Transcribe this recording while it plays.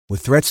With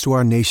threats to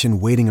our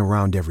nation waiting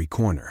around every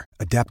corner,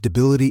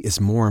 adaptability is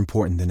more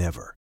important than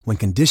ever. When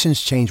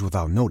conditions change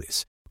without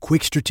notice,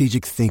 quick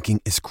strategic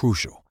thinking is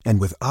crucial.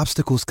 And with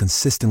obstacles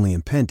consistently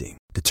impending,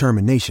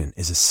 determination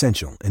is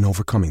essential in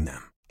overcoming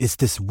them. It's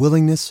this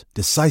willingness,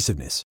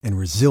 decisiveness, and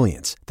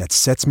resilience that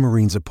sets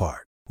Marines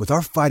apart. With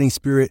our fighting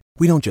spirit,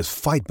 we don't just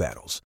fight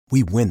battles,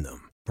 we win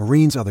them.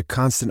 Marines are the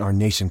constant our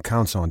nation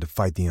counts on to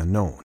fight the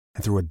unknown.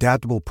 And through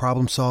adaptable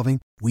problem solving,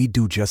 we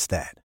do just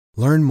that.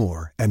 Learn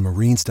more at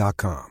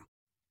marines.com.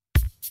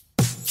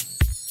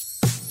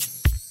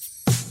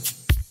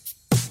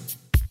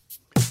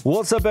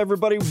 What's up,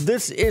 everybody?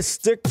 This is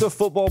Stick to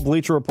Football,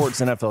 Bleacher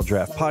Report's NFL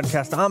Draft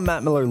Podcast. I'm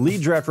Matt Miller,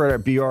 lead draft writer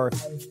at BR.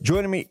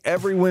 Joining me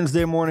every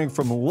Wednesday morning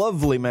from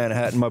lovely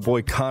Manhattan, my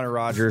boy Connor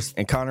Rogers.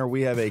 And Connor,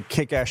 we have a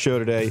kick-ass show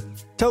today.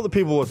 Tell the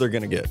people what they're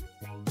going to get.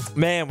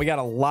 Man, we got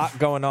a lot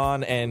going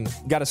on, and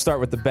got to start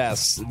with the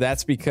best.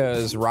 That's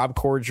because Rob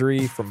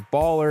Corddry from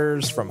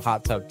Ballers, from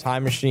Hot Tub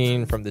Time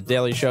Machine, from The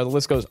Daily Show, the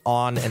list goes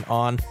on and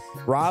on.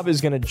 Rob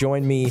is going to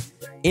join me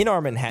in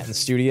our Manhattan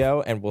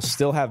studio, and we'll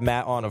still have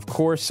Matt on, of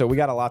course, so we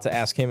got a lot to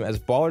ask him as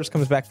Ballers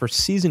comes back for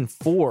season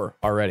 4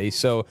 already,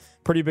 so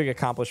pretty big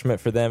accomplishment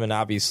for them, and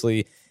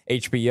obviously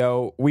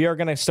HBO. We are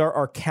going to start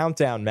our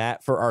countdown,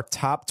 Matt, for our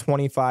top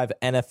 25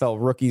 NFL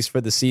rookies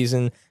for the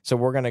season. So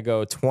we're going to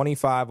go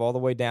 25 all the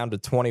way down to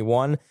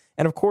 21.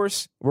 And of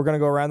course, we're going to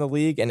go around the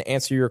league and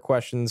answer your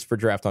questions for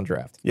Draft on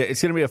Draft. Yeah,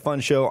 it's going to be a fun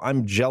show.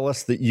 I'm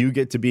jealous that you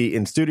get to be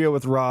in studio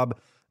with Rob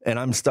and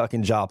I'm stuck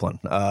in Joplin.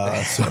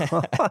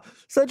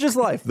 So just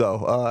life,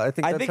 though. I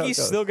think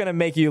he's still going to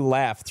make you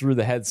laugh through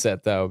the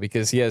headset, though,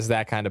 because he has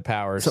that kind of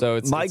power. So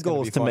my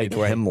goal is to make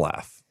him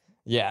laugh.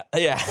 Yeah.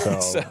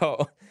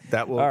 So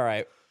that will. All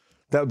right.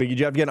 That would be good.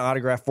 You have to get an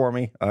autograph for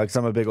me because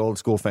I'm a big old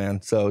school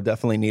fan. So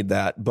definitely need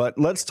that. But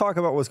let's talk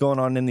about what's going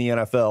on in the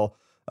NFL.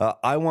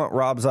 I want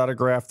Rob's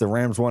autograph. The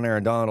Rams want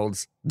Aaron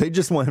Donald's. They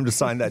just want him to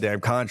sign that damn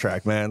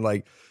contract, man.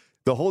 Like,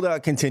 the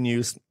holdout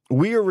continues.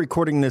 We are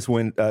recording this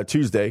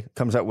Tuesday.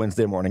 Comes out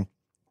Wednesday morning.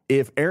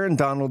 If Aaron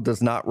Donald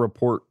does not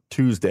report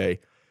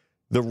Tuesday,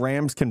 the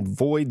Rams can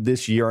void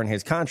this year on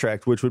his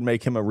contract, which would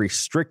make him a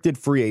restricted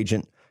free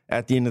agent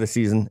at the end of the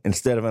season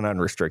instead of an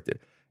unrestricted.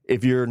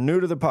 If you're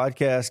new to the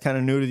podcast, kind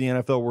of new to the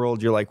NFL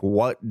world, you're like,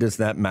 what does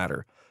that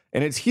matter?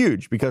 And it's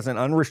huge because an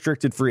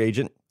unrestricted free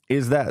agent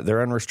is that.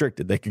 They're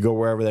unrestricted. They could go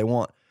wherever they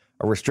want.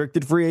 A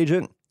restricted free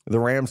agent, the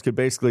Rams could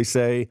basically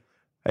say,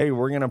 hey,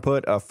 we're going to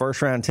put a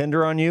first-round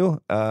tender on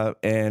you,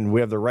 and we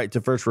have the right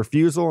to first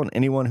refusal, and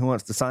anyone who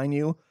wants to sign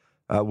you,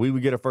 we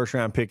would get a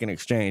first-round pick in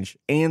exchange.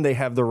 And they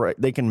have the right,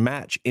 they can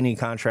match any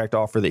contract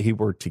offer that he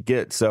were to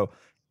get. So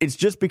it's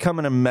just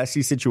becoming a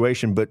messy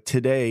situation. But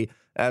today,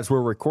 as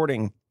we're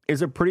recording,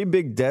 is a pretty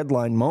big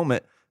deadline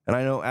moment. And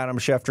I know Adam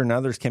Schefter and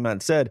others came out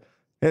and said,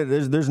 hey,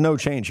 there's no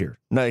change here.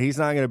 No, he's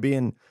not going to be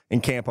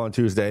in camp on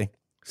Tuesday.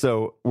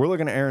 So we're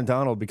looking at Aaron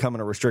Donald becoming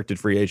a restricted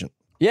free agent.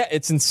 Yeah,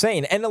 it's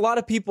insane. And a lot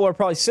of people are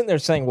probably sitting there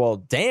saying, well,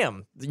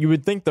 damn, you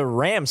would think the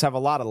Rams have a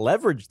lot of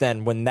leverage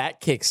then when that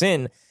kicks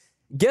in.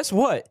 Guess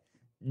what?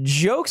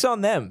 Joke's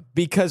on them,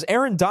 because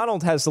Aaron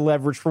Donald has the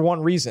leverage for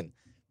one reason.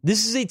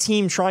 This is a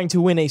team trying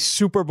to win a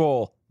Super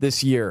Bowl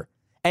this year,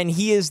 and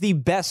he is the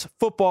best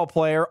football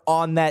player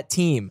on that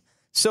team.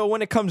 So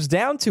when it comes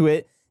down to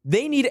it,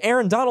 they need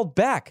Aaron Donald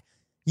back.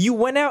 You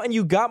went out and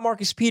you got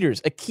Marcus Peters,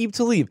 Aqib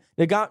Talib,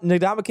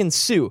 Ndamukong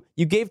Suh.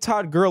 You gave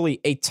Todd Gurley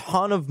a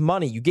ton of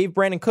money. You gave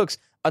Brandon Cooks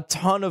a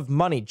ton of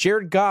money.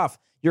 Jared Goff,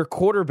 your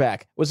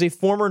quarterback, was a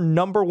former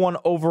number 1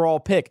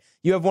 overall pick.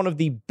 You have one of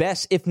the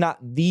best, if not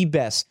the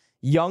best,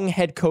 young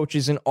head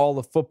coaches in all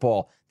of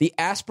football. The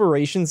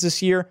aspirations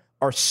this year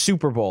are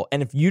Super Bowl.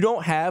 And if you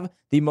don't have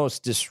the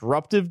most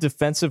disruptive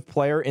defensive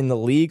player in the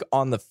league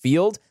on the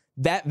field,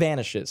 that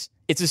vanishes.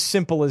 It's as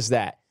simple as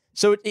that.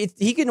 So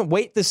he can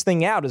wait this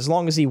thing out as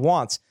long as he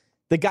wants.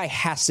 The guy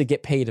has to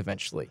get paid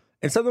eventually.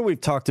 And something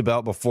we've talked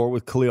about before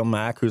with Khalil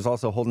Mack, who's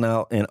also holding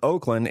out in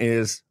Oakland,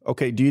 is,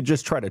 okay, do you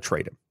just try to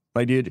trade him?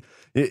 Like,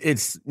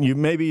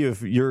 maybe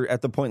if you're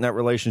at the point in that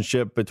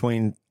relationship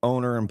between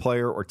owner and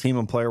player or team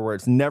and player where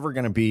it's never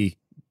going to be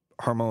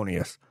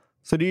harmonious.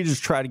 So do you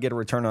just try to get a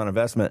return on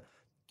investment?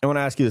 I want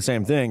to ask you the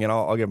same thing, and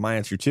I'll give my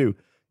answer too.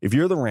 If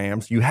you're the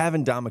Rams, you have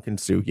Ndamukong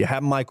Suh, you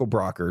have Michael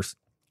Brockers,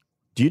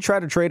 do you try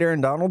to trade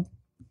Aaron Donald?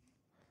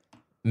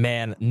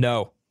 Man,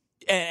 no.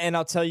 And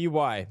I'll tell you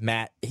why,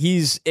 Matt.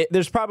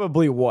 There's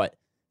probably,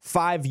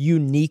 5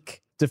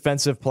 unique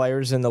defensive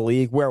players in the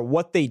league where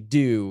what they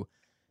do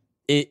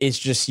is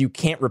just, you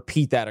can't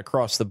repeat that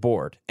across the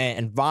board.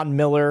 And Von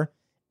Miller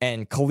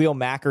and Khalil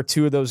Mack are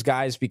 2 of those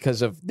guys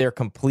because of their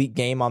complete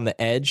game on the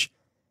edge.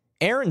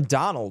 Aaron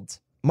Donald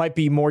might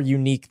be more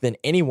unique than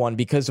anyone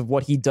because of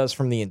what he does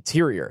from the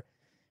interior.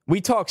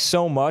 We talk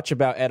so much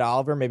about Ed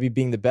Oliver maybe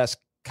being the best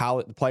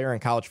player in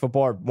college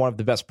football, or one of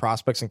the best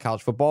prospects in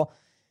college football.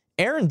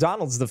 Aaron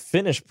Donald's the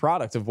finished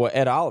product of what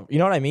Ed Oliver, you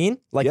know what I mean?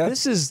 Like, yeah.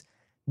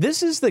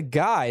 This is the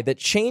guy that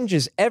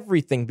changes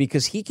everything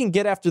because he can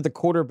get after the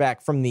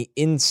quarterback from the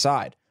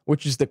inside,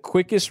 which is the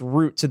quickest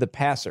route to the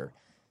passer.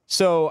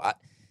 So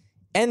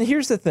And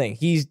here's the thing.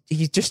 He's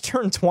just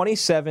turned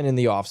 27 in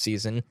the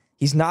offseason.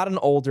 He's not an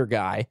older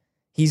guy.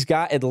 He's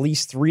got at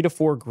least 3 to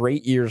 4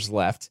 great years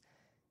left.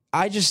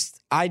 I just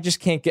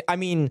can't get. I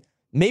mean,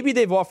 maybe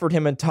they've offered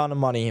him a ton of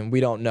money and we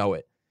don't know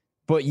it.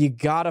 But you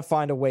got to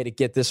find a way to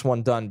get this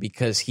one done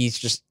because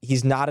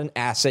he's not an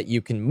asset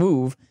you can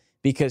move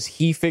because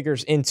he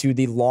figures into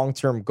the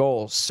long-term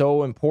goal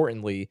so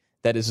importantly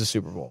that is the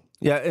Super Bowl.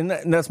 Yeah, and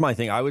that's my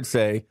thing. I would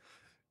say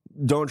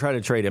don't try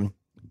to trade him.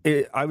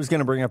 I was going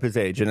to bring up his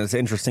age, and it's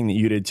interesting that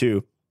you did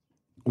too.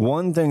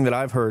 One thing that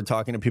I've heard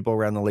talking to people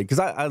around the league, because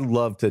I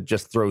love to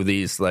just throw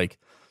these, like,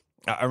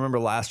 I remember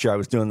last year I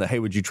was doing the, hey,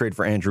 would you trade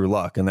for Andrew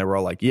Luck? And they were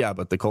all like, yeah,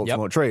 but the Colts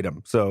won't trade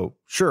him. So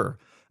sure.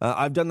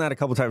 I've done that a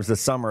couple times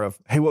this summer of,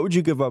 hey, what would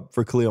you give up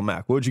for Khalil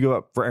Mack? What would you give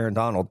up for Aaron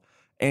Donald?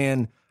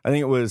 And I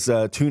think it was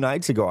 2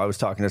 nights ago I was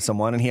talking to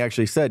someone, and he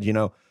actually said,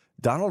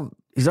 Donald,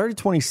 he's already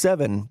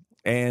 27.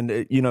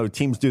 And,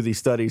 teams do these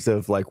studies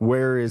of like,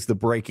 where is the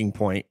breaking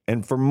point?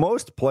 And for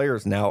most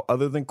players now,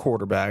 other than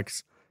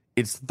quarterbacks,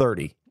 it's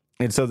 30.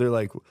 And so they're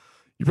like,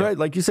 you probably,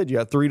 like you said, you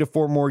got 3 to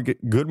 4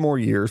 more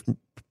years,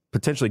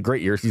 potentially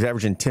great years. He's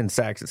averaging 10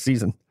 sacks a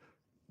season.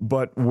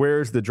 But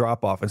where's the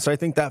drop off? And so I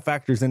think that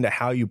factors into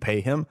how you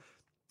pay him.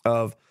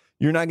 Of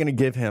you're not going to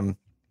give him,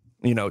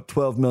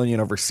 $12 million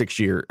over 6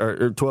 years,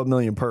 or $12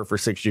 million per for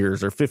 6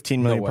 years, or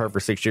 $15 million per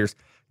for 6 years.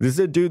 This is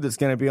a dude that's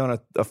going to be on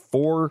a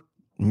 4,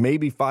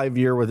 maybe 5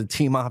 year with a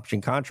team option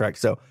contract.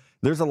 So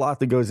there's a lot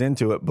that goes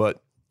into it.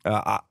 But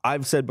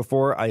I've said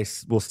before, I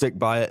will stick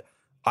by it.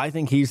 I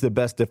think he's the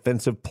best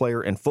defensive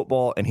player in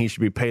football, and he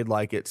should be paid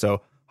like it.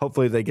 So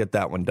hopefully they get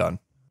that one done.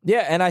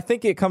 Yeah, and I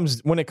think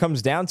when it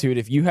comes down to it,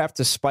 if you have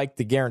to spike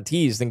the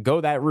guarantees, then go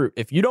that route.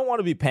 If you don't want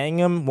to be paying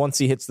him once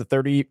he hits the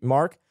 30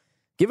 mark,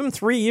 give him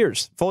 3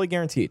 years, fully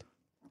guaranteed.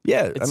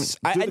 Yeah,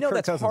 I know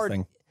that's hard.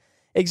 Thing.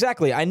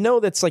 Exactly. I know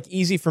that's like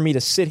easy for me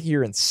to sit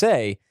here and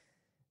say,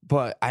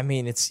 but I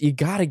mean, you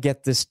got to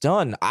get this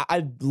done.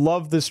 I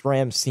love this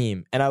Rams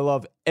team, and I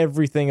love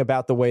everything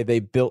about the way they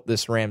built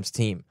this Rams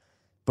team.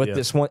 But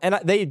this one, and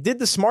they did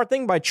the smart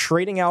thing by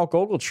trading Alec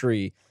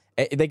Ogletree.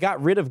 They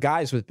got rid of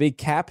guys with big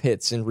cap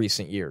hits in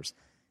recent years.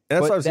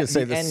 That's what I was going to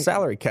say. The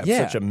salary cap's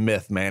such a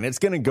myth, man. It's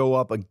going to go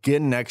up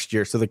again next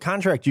year. So the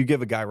contract you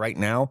give a guy right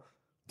now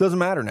doesn't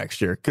matter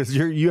next year because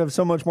you have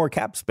so much more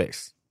cap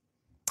space.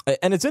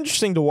 And it's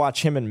interesting to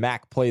watch him and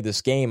Mac play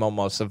this game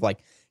almost of like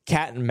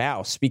cat and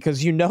mouse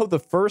because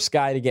the first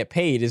guy to get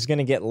paid is going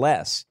to get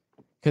less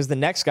because the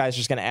next guy is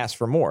just going to ask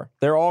for more.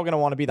 They're all going to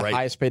want to be the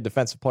highest paid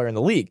defensive player in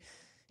the league.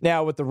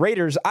 Now, with the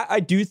Raiders, I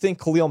do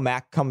think Khalil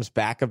Mack comes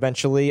back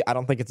eventually. I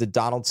don't think it's a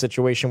Donald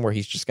situation where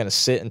he's just going to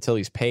sit until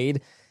he's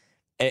paid.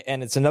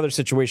 And it's another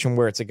situation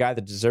where it's a guy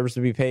that deserves to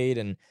be paid.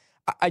 And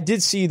I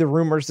did see the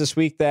rumors this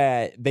week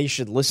that they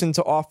should listen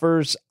to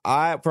offers.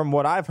 From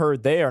what I've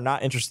heard, they are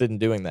not interested in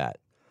doing that.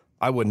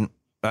 I wouldn't,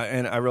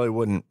 and I really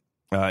wouldn't.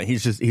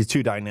 He's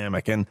too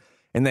dynamic. And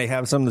they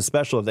have something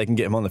special if they can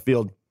get him on the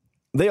field.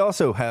 They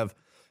also have,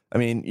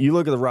 you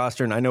look at the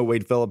roster, and I know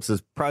Wade Phillips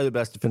is probably the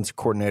best defensive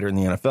coordinator in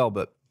the NFL,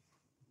 but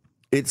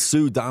it's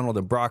Sue, Donald,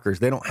 and Brockers.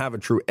 They don't have a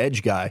true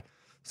edge guy.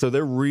 So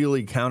they're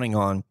really counting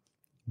on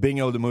being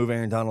able to move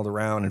Aaron Donald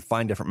around and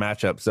find different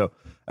matchups. So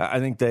I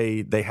think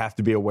they have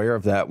to be aware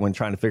of that when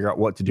trying to figure out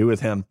what to do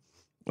with him.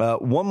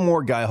 One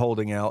more guy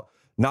holding out,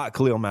 not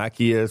Khalil Mack,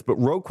 he is, but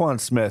Roquan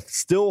Smith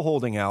still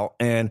holding out.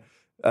 And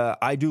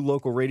I do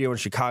local radio in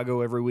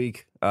Chicago every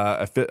week.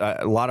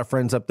 A lot of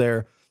friends up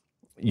there.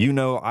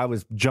 I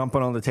was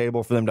jumping on the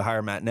table for them to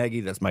hire Matt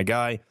Nagy. That's my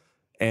guy.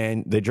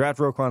 And they draft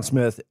Roquan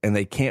Smith, and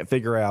they can't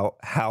figure out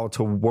how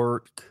to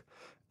work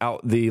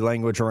out the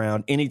language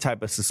around any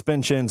type of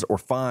suspensions or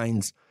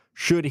fines.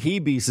 Should he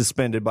be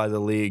suspended by the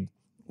league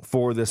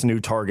for this new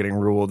targeting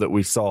rule that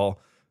we saw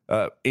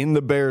in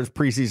the Bears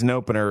preseason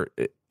opener?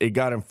 It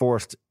got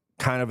enforced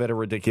kind of at a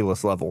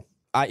ridiculous level.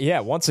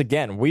 Once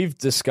again, we've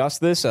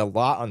discussed this a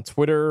lot on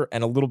Twitter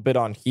and a little bit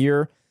on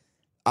here.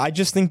 I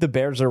just think the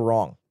Bears are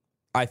wrong.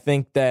 I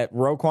think that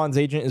Roquan's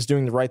agent is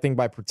doing the right thing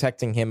by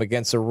protecting him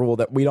against a rule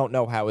that we don't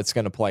know how it's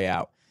going to play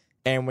out.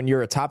 And when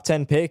you're a top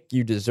 10 pick,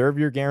 you deserve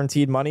your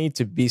guaranteed money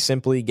to be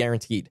simply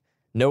guaranteed.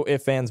 No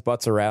ifs, ands,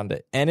 buts around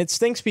it. And it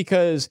stinks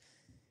because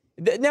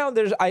now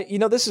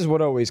this is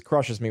what always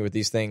crushes me with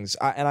these things.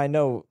 And I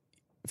know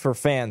for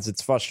fans,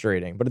 it's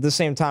frustrating. But at the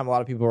same time, a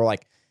lot of people are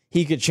like,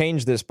 he could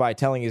change this by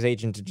telling his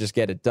agent to just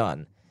get it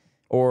done.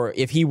 Or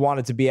if he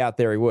wanted to be out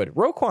there, he would.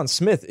 Roquan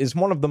Smith is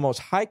one of the most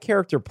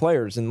high-character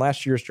players in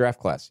last year's draft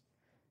class.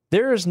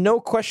 There is no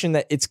question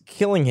that it's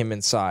killing him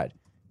inside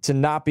to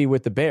not be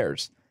with the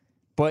Bears.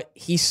 But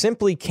he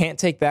simply can't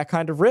take that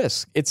kind of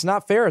risk. It's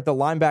not fair at the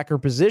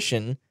linebacker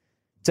position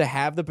to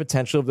have the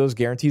potential of those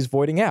guarantees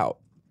voiding out.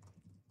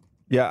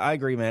 Yeah, I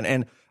agree, man.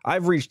 And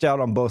I've reached out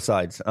on both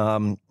sides.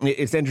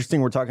 It's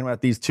interesting we're talking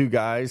about these two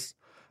guys,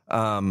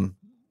 Roquan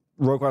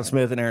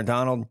Smith and Aaron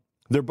Donald.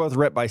 They're both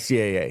rep by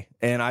CAA,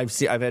 and I've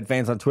had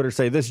fans on Twitter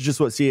say this is just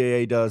what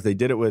CAA does. They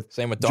did it with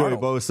Joey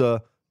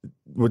Bosa,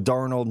 with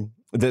Darnold.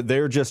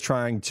 They're just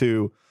trying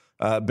to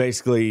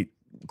basically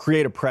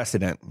create a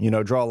precedent,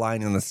 draw a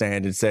line in the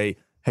sand and say,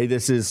 hey,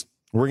 this is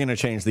we're going to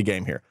change the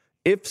game here.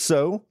 If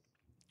so,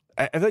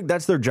 I think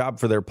that's their job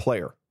for their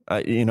player,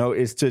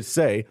 is to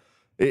say,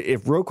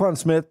 if Roquan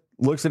Smith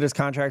looks at his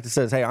contract and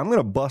says, hey, I'm going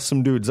to bust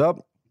some dudes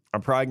up,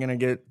 I'm probably going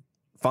to get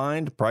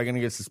fined, probably going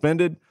to get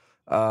suspended,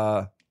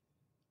 got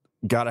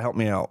to help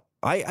me out.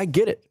 I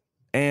get it.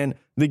 And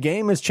the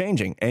game is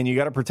changing, and you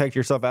got to protect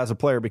yourself as a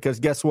player, because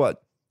guess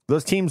what?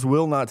 Those teams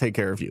will not take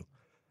care of you.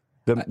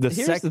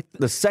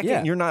 The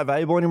second you're not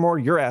valuable anymore,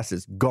 your ass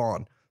is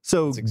gone.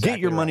 So get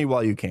your money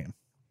while you can.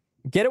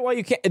 Get it while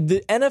you can.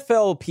 The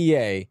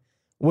NFLPA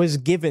was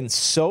given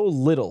so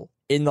little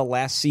in the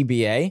last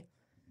CBA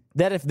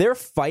that if they're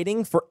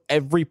fighting for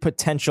every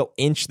potential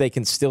inch they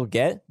can still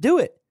get, do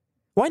it.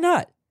 Why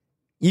not?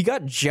 You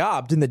got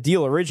jobbed in the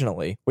deal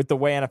originally with the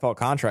way NFL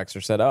contracts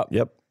are set up.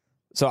 Yep.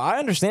 So I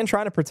understand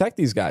trying to protect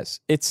these guys.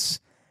 It's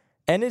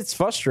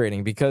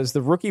frustrating because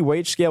the rookie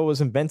wage scale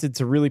was invented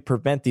to really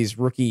prevent these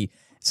rookie.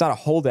 It's not a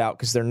holdout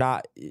because they're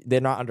not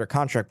under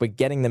contract, but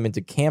getting them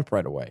into camp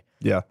right away.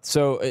 Yeah.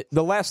 So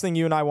the last thing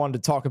you and I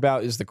wanted to talk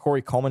about is the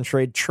Corey Coleman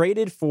trade,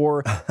 traded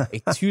for a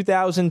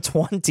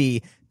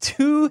 2020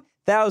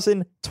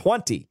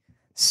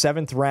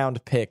 7th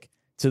round pick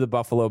to the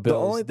Buffalo Bills. The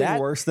only thing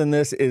worse than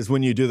this is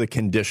when you do the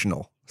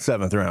conditional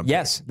 7th round pick.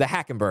 Yes, the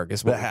Hackenberg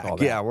is what we call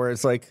that. Yeah, where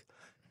it's like,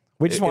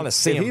 we just want to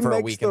see him for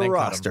a week and then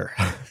roster.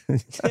 We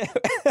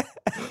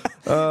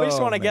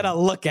just want to get a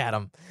look at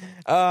him.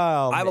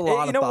 I have a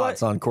lot of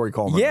thoughts on Corey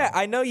Coleman. Yeah,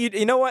 I know you.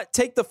 You know what?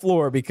 Take the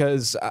floor,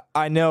 because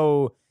I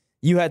know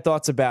you had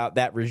thoughts about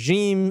that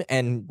regime,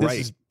 and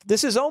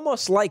this is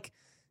almost like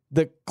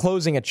the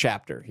closing a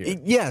chapter here.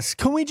 Yes.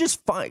 Can we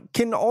just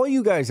can all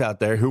you guys out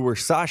there who were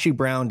Sashi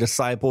Brown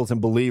disciples and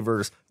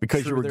believers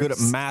because you were good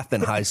at math in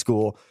high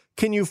school,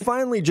 can you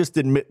finally just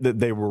admit that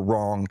they were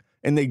wrong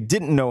and they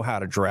didn't know how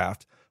to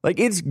draft? Like,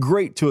 it's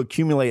great to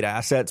accumulate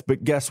assets,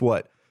 but guess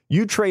what?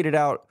 You traded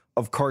out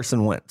of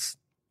Carson Wentz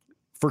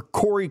for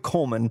Corey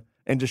Coleman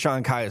and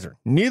Deshaun Kaiser.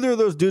 Neither of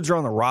those dudes are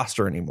on the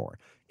roster anymore.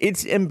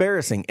 It's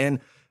embarrassing, and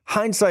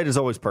hindsight is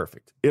always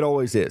perfect. It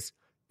always is.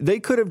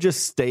 They could have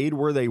just stayed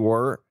where they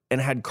were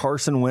and had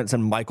Carson Wentz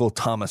and Michael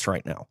Thomas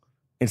right now.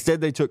 Instead,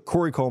 they took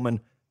Corey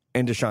Coleman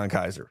and Deshaun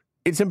Kaiser.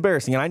 It's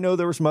embarrassing, and I know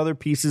there were some other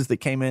pieces that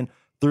came in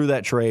through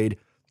that trade,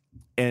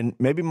 and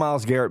maybe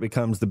Myles Garrett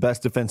becomes the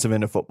best defensive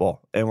end of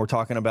football, and we're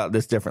talking about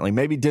this differently.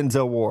 Maybe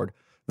Denzel Ward,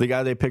 the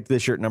guy they picked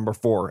this year at number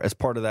 4 as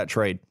part of that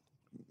trade,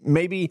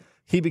 maybe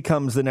he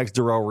becomes the next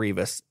Darrelle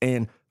Revis,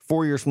 and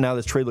 4 years from now,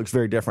 this trade looks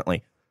very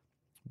differently.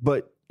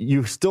 But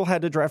you still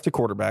had to draft a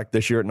quarterback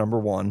this year at number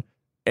 1,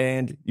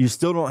 and you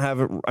still don't have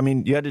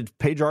you had to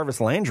pay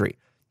Jarvis Landry.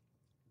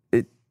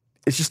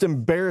 It's just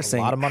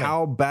embarrassing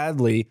how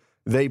badly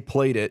they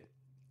played it,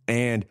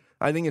 and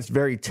I think it's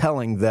very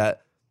telling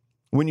that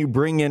when you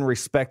bring in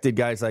respected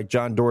guys like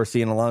John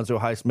Dorsey and Alonzo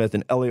Highsmith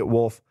and Elliott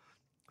Wolf,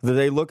 that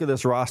they look at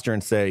this roster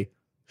and say,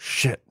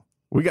 shit,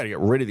 we got to get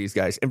rid of these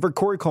guys. And for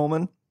Corey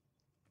Coleman,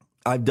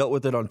 I've dealt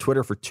with it on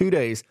Twitter for 2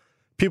 days.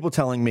 People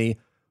telling me,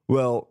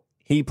 well,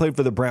 he played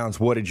for the Browns.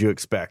 What did you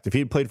expect? If he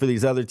had played for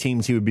these other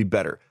teams, he would be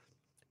better.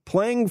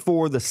 Playing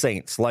for the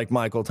Saints, like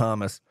Michael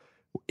Thomas,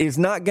 is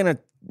not going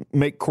to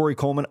make Corey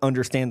Coleman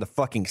understand the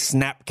fucking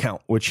snap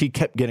count, which he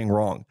kept getting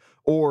wrong,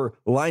 or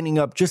lining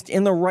up just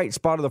in the right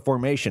spot of the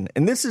formation.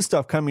 And this is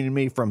stuff coming to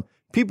me from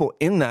people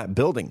in that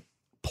building,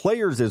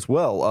 players as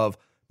well, of,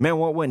 man,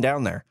 what went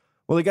down there?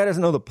 Well, the guy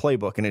doesn't know the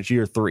playbook, and it's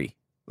year 3.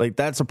 Like,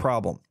 that's a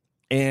problem.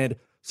 And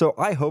so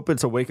I hope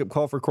it's a wake-up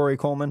call for Corey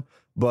Coleman,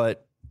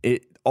 but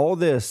all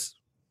this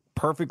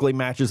perfectly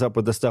matches up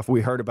with the stuff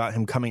we heard about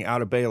him coming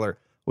out of Baylor,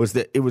 was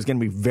that it was going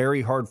to be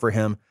very hard for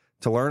him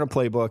to learn a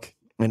playbook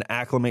and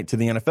acclimate to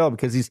the NFL,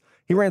 because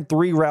he ran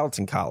 3 routes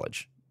in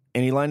college,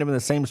 and he lined them in the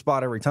same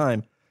spot every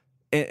time.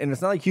 And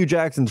it's not like Hugh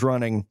Jackson's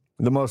running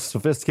the most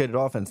sophisticated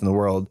offense in the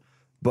world,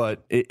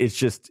 but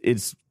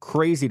it's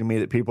crazy to me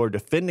that people are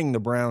defending the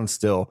Browns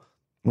still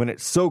when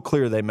it's so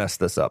clear they messed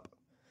this up.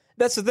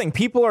 That's the thing.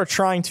 People are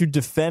trying to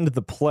defend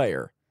the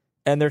player,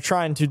 and they're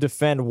trying to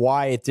defend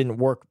why it didn't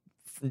work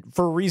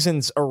for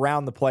reasons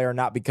around the player,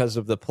 not because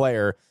of the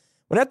player.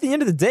 When at the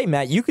end of the day,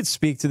 Matt, you could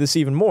speak to this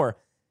even more.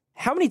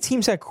 How many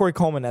teams had Corey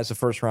Coleman as a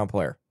first-round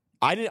player?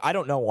 I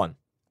don't know one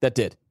that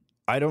did.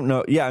 I don't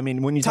know. Yeah, I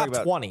mean, when you top talk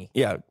about 20.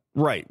 Yeah,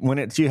 right.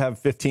 When you have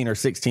 15 or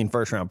 16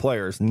 first-round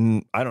players,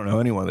 I don't know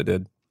anyone that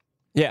did.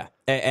 Yeah,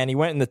 and he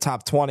went in the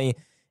top 20.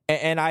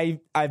 And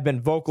I've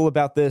been vocal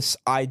about this.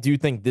 I do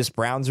think this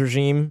Browns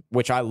regime,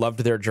 which I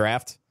loved their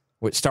draft,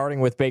 starting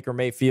with Baker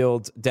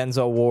Mayfield,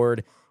 Denzel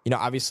Ward,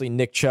 obviously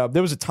Nick Chubb.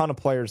 There was a ton of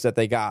players that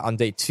they got on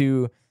day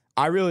 2.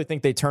 I really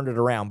think they turned it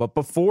around. But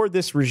before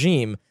this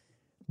regime,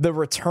 the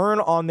return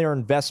on their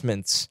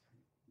investments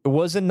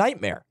was a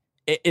nightmare.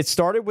 It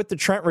started with the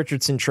Trent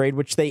Richardson trade,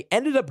 which they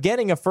ended up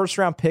getting a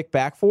first-round pick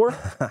back for.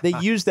 They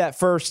used that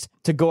first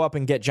to go up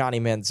and get Johnny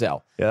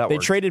Manziel. Yeah, they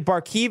traded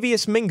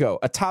Barkevious Mingo,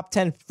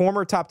 a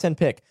former top 10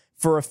 pick,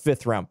 for a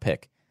 5th-round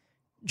pick.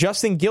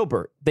 Justin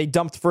Gilbert, they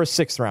dumped for a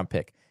 6th-round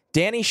pick.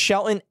 Danny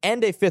Shelton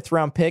and a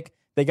 5th-round pick,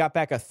 they got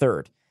back a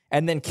 3rd.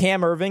 And then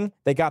Cam Irving,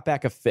 they got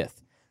back a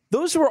 5th.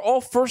 Those were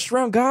all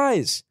first-round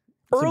guys.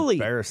 Early.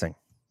 Embarrassing.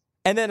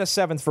 and then a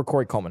 7th for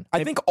Corey Coleman.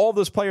 I think all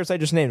those players I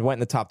just named went in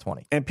the top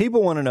 20. And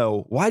people want to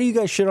know, why do you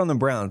guys shit on the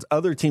Browns?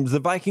 Other teams, the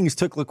Vikings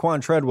took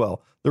Laquan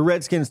Treadwell. The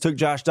Redskins took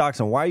Josh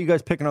Doxson. Why are you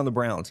guys picking on the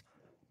Browns?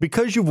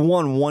 Because you've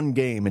won one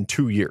game in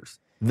 2 years.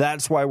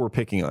 That's why we're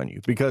picking on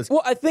you. Because,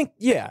 well, I think,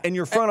 yeah. And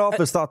your front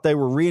office thought they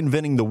were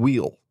reinventing the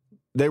wheel.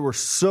 They were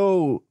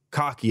so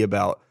cocky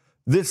about,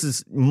 this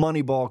is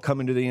Moneyball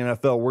coming to the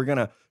NFL. We're going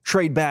to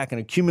trade back and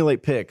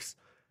accumulate picks.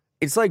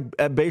 It's like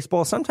at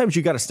baseball, sometimes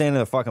you got to stand in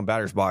the fucking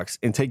batter's box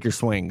and take your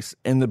swings.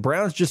 And the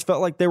Browns just felt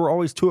like they were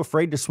always too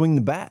afraid to swing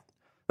the bat.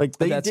 Like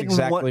they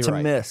didn't want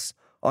to miss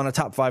on a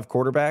top 5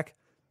 quarterback.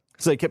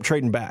 So they kept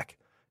trading back.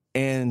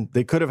 And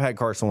they could have had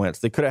Carson Wentz.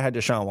 They could have had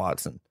Deshaun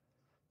Watson.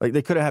 Like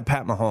they could have had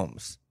Pat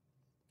Mahomes.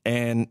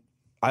 And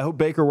I hope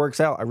Baker works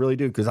out. I really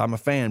do, because I'm a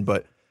fan.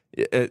 But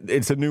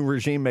it's a new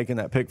regime making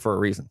that pick for a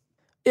reason.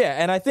 Yeah,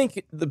 and I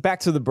think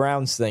back to the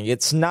Browns thing,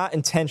 it's not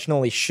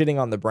intentionally shitting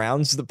on the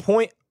Browns. The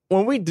point,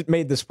 when we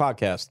made this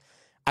podcast,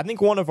 I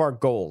think one of our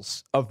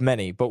goals, of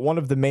many, but one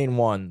of the main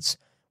ones,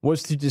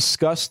 was to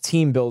discuss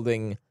team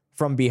building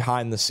from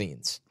behind the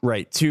scenes.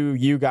 Right. To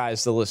you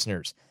guys, the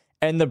listeners.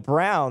 And the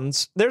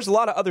Browns, there's a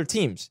lot of other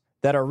teams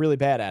that are really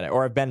bad at it,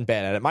 or have been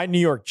bad at it. My New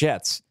York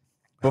Jets,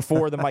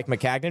 before the Mike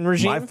McCagnon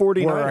regime, my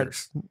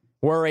 49ers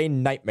were a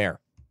nightmare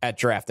at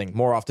drafting,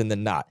 more often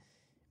than not.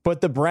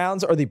 But the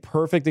Browns are the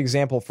perfect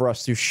example for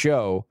us to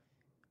show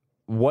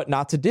what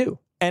not to do.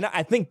 And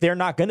I think they're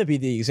not going to be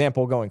the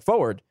example going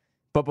forward.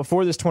 But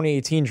before this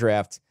 2018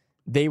 draft,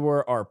 they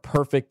were our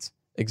perfect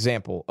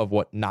example of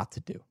what not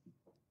to do.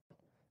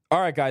 All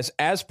right, guys,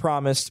 as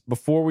promised,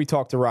 before we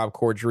talk to Rob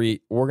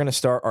Corddry, we're going to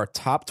start our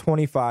top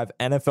 25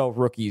 NFL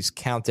rookies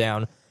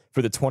countdown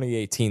for the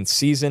 2018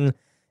 season.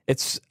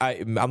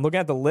 I'm looking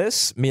at the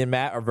list. Me and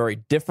Matt are very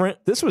different.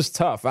 This was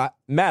tough.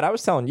 Matt, I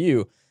was telling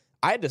you,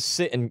 I had to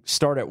sit and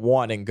start at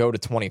 1 and go to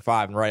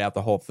 25 and write out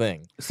the whole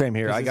thing. Same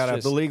here. I got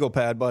out the legal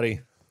pad,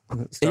 buddy.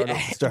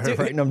 Started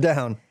writing them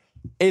down.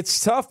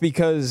 It's tough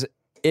because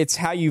it's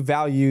how you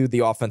value the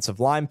offensive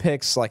line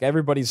picks. Like,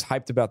 everybody's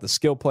hyped about the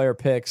skill player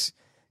picks.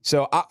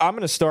 So I'm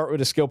going to start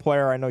with a skill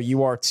player. I know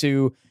you are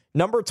too.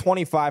 Number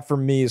 25 for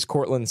me is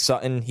Cortland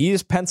Sutton. He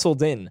is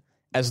penciled in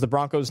as the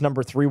Broncos'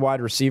 number 3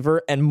 wide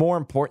receiver. And more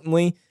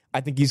importantly,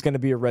 I think he's going to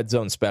be a red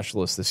zone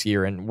specialist this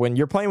year. And when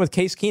you're playing with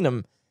Case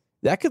Keenum,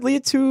 that could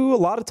lead to a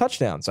lot of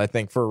touchdowns, I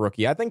think, for a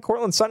rookie. I think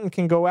Cortland Sutton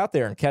can go out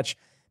there and catch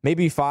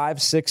maybe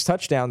 5-6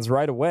 touchdowns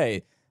right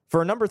away.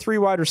 For a number 3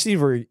 wide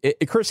receiver,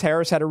 Chris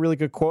Harris had a really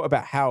good quote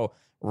about how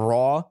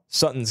raw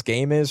Sutton's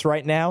game is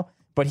right now.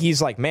 But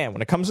he's like, man,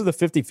 when it comes to the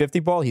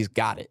 50-50 ball, he's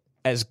got it.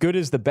 As good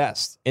as the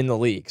best in the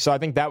league. So I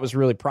think that was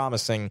really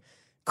promising.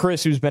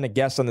 Chris, who's been a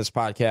guest on this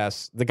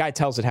podcast, the guy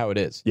tells it how it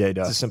is. Yeah, he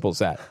does. It's as simple as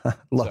that.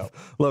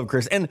 Love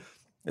Chris. And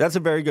that's a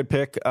very good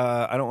pick.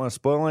 I don't want to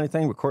spoil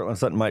anything, but Cortland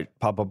Sutton might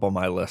pop up on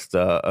my list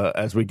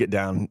as we get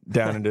down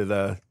into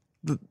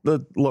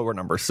the lower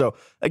numbers. So,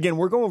 again,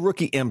 we're going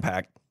rookie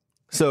impact.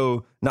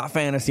 So, not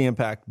fantasy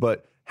impact,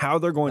 but how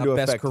they're going to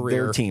affect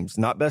their teams.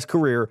 Not best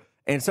career.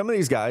 And some of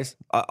these guys,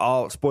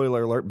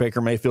 spoiler alert, Baker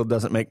Mayfield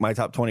doesn't make my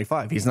top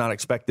 25. He's not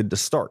expected to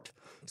start.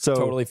 So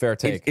totally fair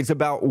take. It's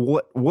about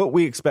what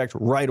we expect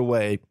right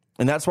away.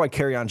 And that's why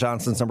Kerryon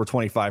Johnson's number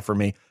 25 for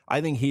me.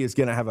 I think he is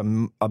going to have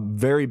a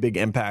very big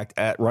impact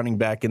at running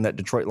back in that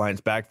Detroit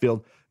Lions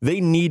backfield. They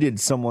needed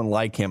someone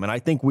like him. And I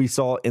think we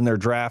saw in their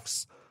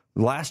drafts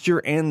last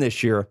year and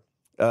this year,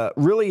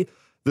 really,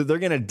 that they're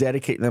going to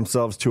dedicate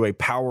themselves to a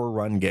power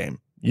run game.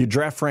 You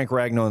draft Frank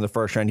Ragnow in the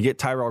first round. You get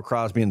Tyrell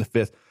Crosby in the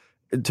 5th.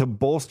 To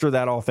bolster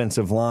that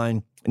offensive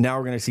line, now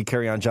we're going to see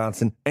Kerryon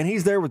Johnson. And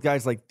he's there with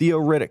guys like Theo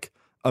Riddick,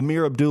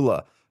 Amir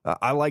Abdullah.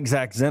 I like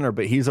Zach Zenner,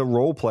 but he's a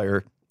role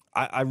player.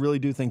 I really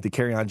do think that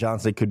Kerryon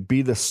Johnson could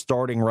be the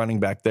starting running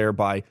back there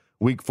by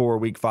week 4,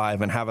 week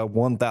 5, and have a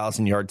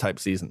 1,000-yard type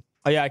season.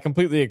 Yeah, I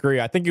completely agree.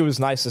 I think it was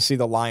nice to see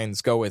the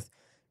Lions go with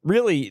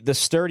really the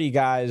sturdy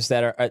guys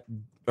that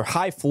are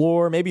high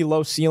floor, maybe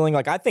low ceiling.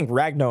 Like, I think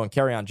Ragnow and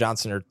Kerryon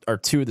Johnson are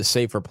 2 of the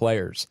safer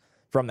players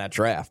from that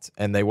draft,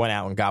 and they went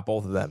out and got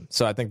both of them.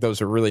 So I think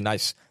those are really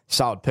nice,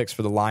 solid picks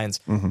for the Lions.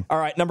 Mm-hmm. All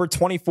right, number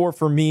 24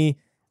 for me,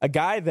 a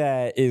guy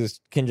that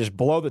can just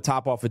blow the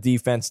top off of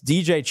defense,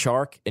 DJ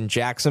Chark in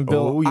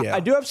Jacksonville. Oh, yeah. I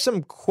do have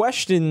some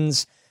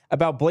questions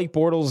about Blake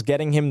Bortles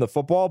getting him the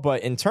football,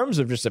 but in terms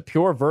of just a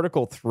pure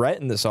vertical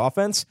threat in this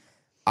offense,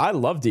 I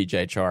love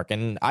DJ Chark,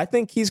 and I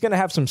think he's going to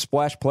have some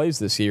splash plays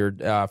this year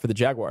for the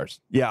Jaguars.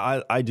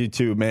 Yeah, I do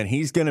too, man.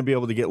 He's going to be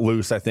able to get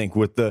loose, I think,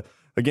 with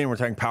again, we're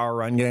talking power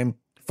run game.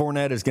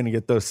 Fournette is going to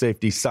get those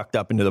safeties sucked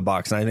up into the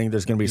box, and I think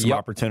there's going to be some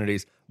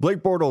opportunities. Blake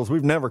Bortles,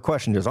 we've never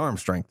questioned his arm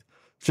strength.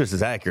 It's just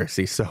his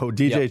accuracy. So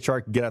DJ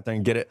Chark can get out there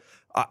and get it.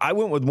 I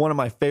went with one of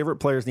my favorite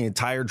players in the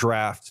entire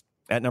draft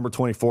at number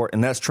 24,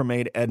 and that's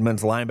Tremaine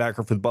Edmonds,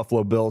 linebacker for the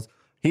Buffalo Bills.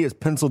 He is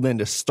penciled in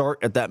to start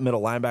at that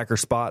middle linebacker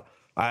spot.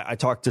 I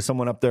talked to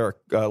someone up there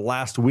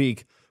last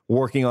week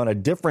working on a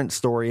different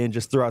story and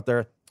just threw out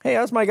there, hey,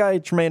 how's my guy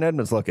Tremaine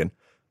Edmonds looking?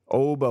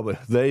 Oh,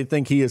 Bubba, they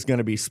think he is going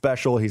to be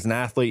special. He's an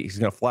athlete. He's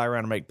going to fly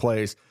around and make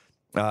plays.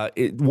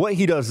 What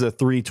he does is a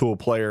 3-tool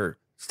player,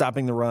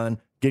 stopping the run,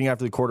 getting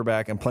after the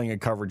quarterback and playing in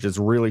coverage is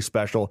really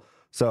special.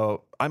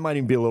 So I might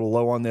even be a little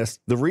low on this.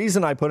 The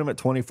reason I put him at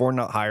 24,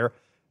 not higher,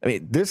 I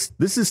mean, this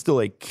is still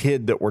a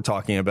kid that we're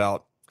talking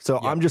about. So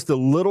I'm just a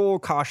little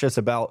cautious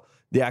about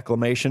the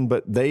acclimation,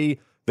 but they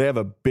have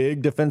a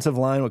big defensive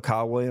line with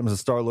Kyle Williams, a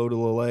star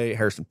Lode,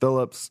 Harrison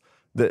Phillips,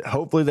 that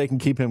hopefully they can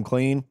keep him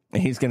clean,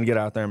 and he's going to get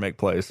out there and make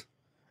plays.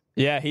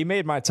 Yeah, he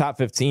made my top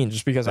 15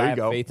 just because I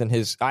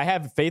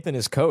have faith in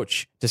his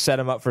coach to set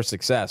him up for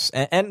success.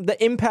 And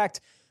the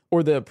impact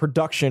or the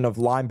production of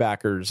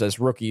linebackers as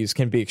rookies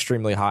can be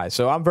extremely high.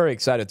 So I'm very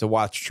excited to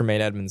watch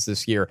Tremaine Edmonds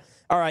this year.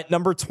 All right,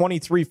 number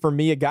 23 for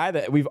me, a guy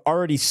that we've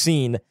already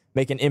seen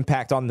make an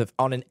impact on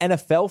an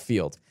NFL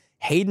field,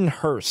 Hayden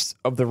Hurst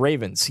of the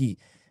Ravens. He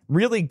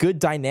really good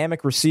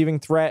dynamic receiving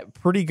threat,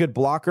 pretty good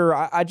blocker.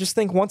 I just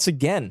think, once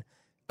again,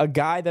 a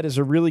guy that is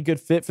a really good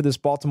fit for this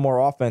Baltimore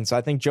offense.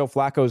 I think Joe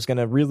Flacco is going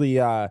to really,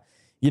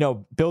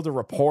 build a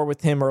rapport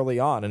with him early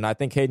on, and I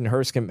think Hayden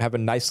Hurst can have a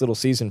nice little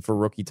season for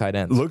rookie tight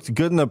ends. Looked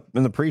good in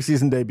the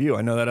preseason debut.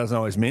 I know that doesn't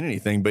always mean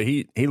anything, but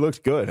he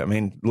looked good. I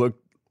mean,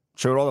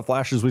 showed all the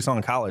flashes we saw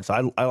in college.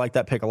 So I like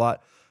that pick a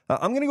lot.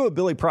 I'm going to go with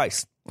Billy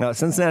Price.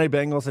 Cincinnati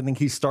Bengals. I think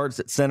he starts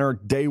at center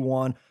day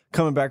one,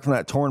 coming back from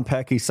that torn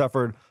pec he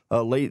suffered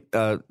late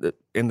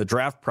in the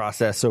draft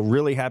process. So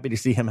really happy to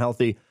see him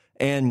healthy.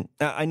 And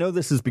I know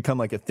this has become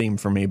like a theme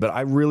for me, but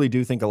I really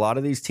do think a lot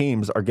of these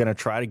teams are going to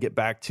try to get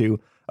back to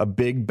a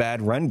big,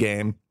 bad run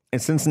game. In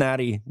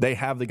Cincinnati, they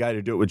have the guy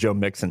to do it with Joe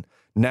Mixon.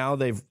 Now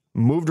they've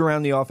moved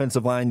around the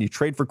offensive line. You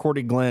trade for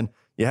Cordy Glenn.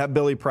 You have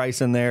Billy Price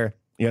in there.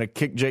 You're going to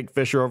kick Jake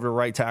Fisher over to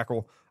right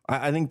tackle.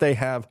 I think they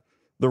have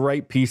the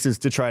right pieces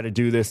to try to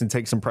do this and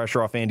take some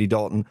pressure off Andy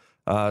Dalton.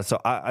 So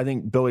I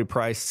think Billy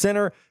Price,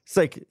 center, it's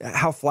like,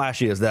 how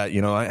flashy is that?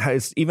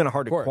 It's even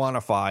hard to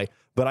quantify.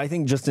 But I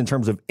think just in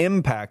terms of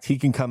impact, he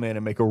can come in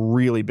and make a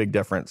really big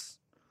difference.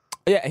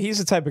 Yeah, he's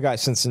the type of guy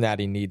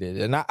Cincinnati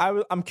needed. And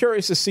I'm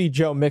curious to see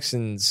Joe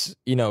Mixon's,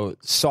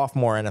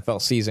 sophomore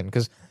NFL season,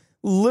 because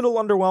little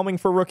underwhelming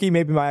for rookie.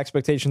 Maybe my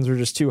expectations were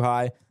just too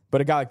high, but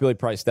a guy like Billy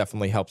Price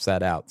definitely helps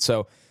that out.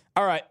 So,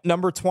 all right,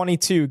 number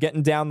 22,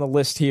 getting down the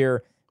list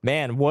here.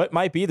 Man, what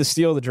might be the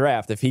steal of the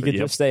draft if he could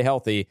just stay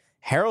healthy?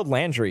 Harold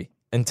Landry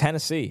in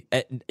Tennessee.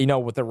 With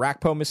the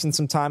Rakpo missing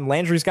some time,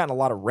 Landry's gotten a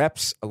lot of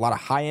reps, a lot of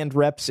high-end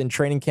reps in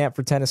training camp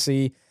for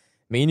Tennessee.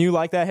 Me and you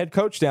like that head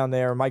coach down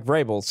there, Mike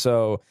Vrabel.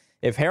 So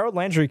if Harold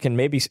Landry can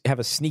maybe have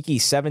a sneaky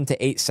 7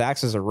 to 8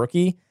 sacks as a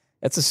rookie,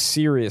 that's a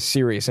serious,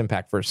 serious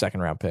impact for a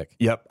second-round pick.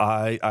 Yep,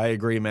 I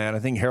agree, man. I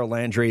think Harold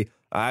Landry,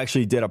 I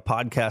actually did a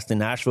podcast in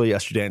Nashville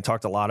yesterday and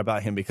talked a lot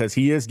about him because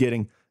he is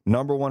getting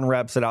number one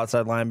reps at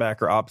outside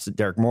linebacker opposite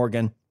Derek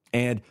Morgan.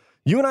 And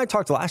you and I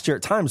talked last year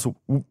at times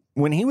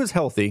when he was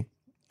healthy,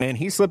 and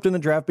he slipped in the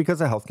draft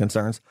because of health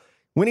concerns.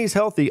 When he's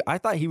healthy, I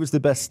thought he was the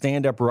best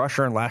stand-up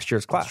rusher in last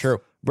year's class. That's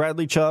true.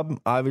 Bradley Chubb,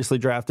 obviously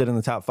drafted in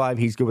the top 5.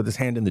 He's good with his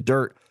hand in the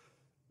dirt.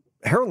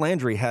 Harold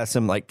Landry has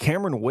some like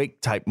Cameron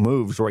Wake type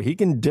moves where he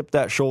can dip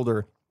that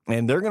shoulder,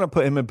 and they're going to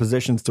put him in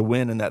positions to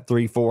win in that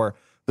 3-4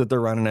 that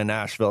they're running in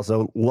Nashville.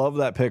 So love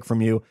that pick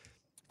from you.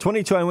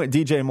 22, I went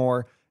DJ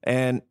Moore.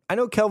 And I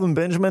know Kelvin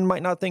Benjamin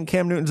might not think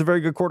Cam Newton's a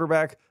very good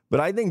quarterback, but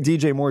I think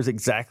DJ Moore is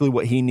exactly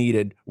what he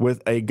needed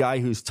with a guy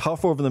who's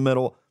tough over the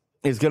middle,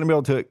 is going to be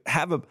able to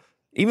have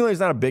even though he's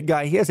not a big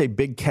guy, he has a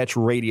big catch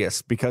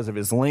radius because of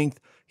his length.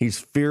 He's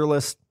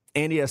fearless,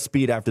 and he has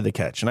speed after the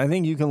catch. And I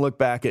think you can look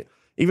back at,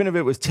 even if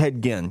it was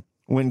Ted Ginn,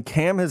 when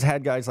Cam has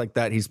had guys like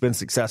that, he's been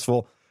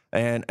successful.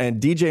 And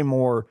DJ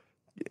Moore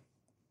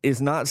is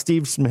not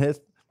Steve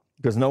Smith,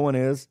 because no one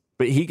is,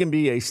 but he can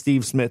be a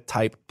Steve Smith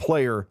type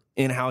player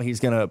in how he's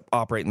going to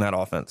operate in that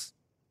offense.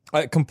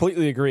 I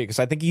completely agree, because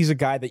I think he's a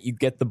guy that you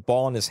get the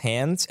ball in his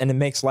hands and it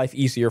makes life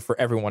easier for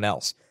everyone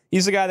else.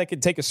 He's a guy that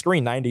could take a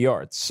screen 90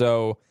 yards.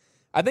 So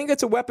I think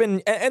it's a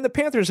weapon, and the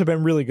Panthers have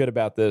been really good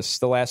about this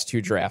the last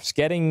 2 drafts,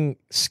 getting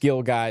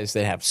skill guys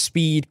that have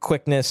speed,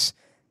 quickness,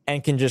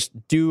 and can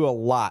just do a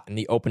lot in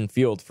the open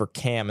field for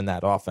Cam in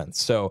that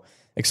offense. So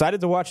excited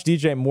to watch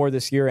DJ Moore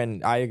this year,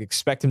 and I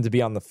expect him to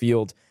be on the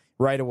field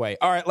right away.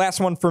 All right, last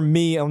one for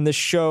me on this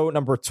show,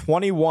 number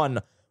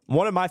 21.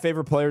 One of my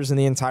favorite players in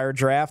the entire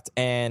draft,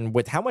 and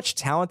with how much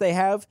talent they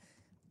have,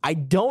 I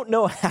don't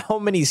know how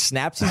many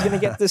snaps he's going to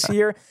get this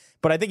year,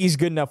 but I think he's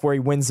good enough where he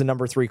wins the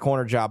number 3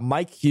 corner job.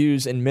 Mike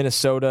Hughes in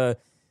Minnesota,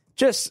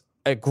 just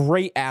a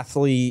great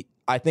athlete.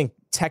 I think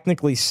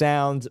technically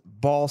sound,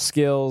 ball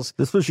skills.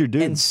 This was your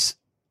dude. And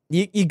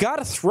you got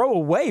to throw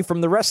away from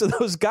the rest of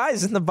those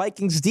guys in the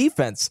Vikings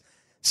defense.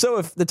 So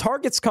if the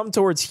targets come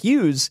towards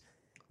Hughes,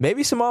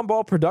 maybe some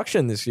on-ball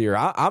production this year.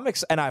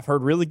 And I've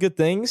heard really good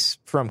things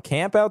from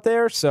camp out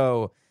there,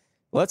 so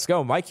let's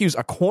go. Mike Hughes,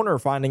 a corner,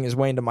 finding his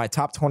way into my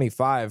top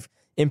 25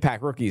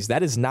 impact rookies.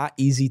 That is not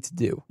easy to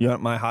do. You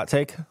want my hot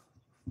take?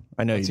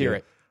 I know Let's you do. hear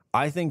it.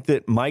 I think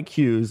that Mike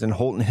Hughes and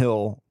Holton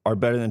Hill are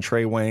better than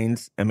Trey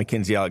Waynes and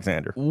Mackenzie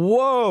Alexander.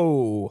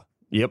 Whoa.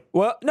 Yep.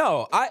 Well,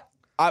 no,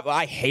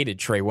 I hated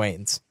Trey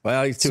Waynes.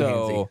 Well, he's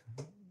too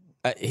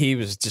handsy. He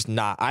was just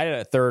not. I had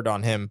a third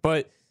on him,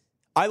 but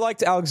I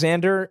liked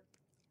Alexander.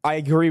 I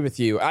agree with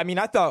you. I mean,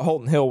 I thought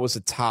Holton Hill was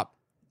a top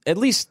at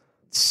least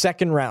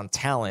second round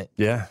talent.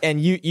 Yeah.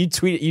 And you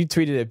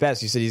tweeted it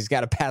best. You said he's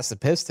got to pass the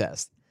piss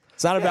test.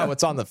 It's not about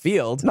what's on the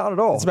field. Not at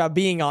all. It's about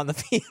being on the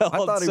field.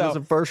 I thought he was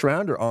a first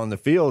rounder on the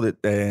field.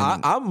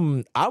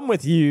 I'm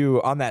with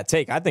you on that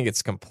take. I think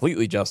it's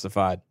completely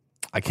justified.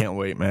 I can't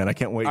wait, man. I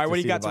can't wait. All right, what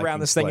do you got to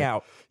round this thing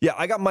out? Yeah,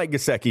 I got Mike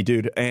Gesicki,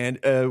 dude. And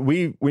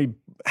we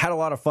had a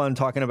lot of fun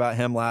talking about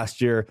him last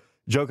year,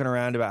 joking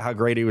around about how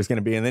great he was going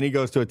to be. And then he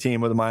goes to a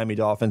team with the Miami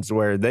Dolphins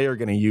where they are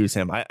going to use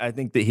him. I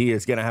think that he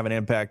is going to have an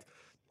impact.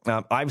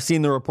 I've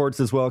seen the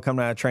reports as well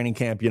coming out of training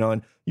camp,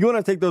 and you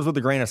want to take those with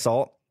a grain of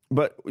salt,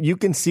 but you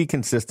can see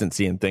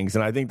consistency in things.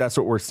 And I think that's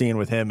what we're seeing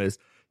with him is,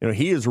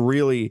 he is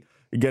really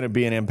going to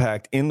be an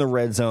impact in the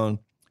red zone.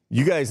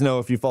 You guys know,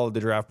 if you followed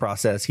the draft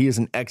process, he is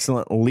an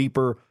excellent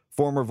leaper,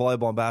 former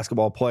volleyball and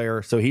basketball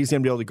player. So he's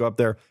going to be able to go up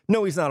there.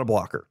 No, he's not a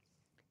blocker.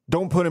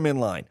 Don't put him in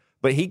line.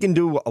 But he can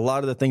do a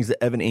lot of the things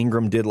that Evan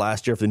Ingram did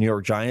last year for the New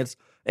York Giants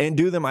and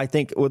do them, I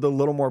think, with a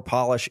little more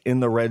polish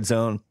in the red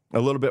zone, a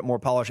little bit more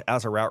polish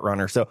as a route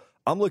runner. So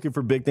I'm looking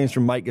for big things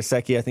from Mike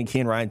Gesicki. I think he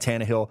and Ryan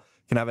Tannehill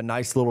can have a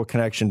nice little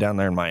connection down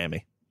there in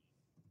Miami.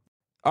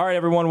 All right,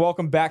 everyone,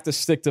 welcome back to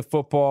Stick to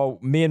Football.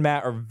 Me and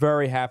Matt are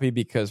very happy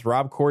because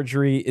Rob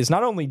Corddry is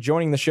not only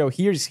joining the show,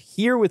 he's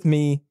here with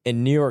me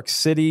in New York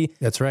City.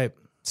 That's right.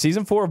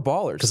 Season 4 of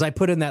Ballers. Because I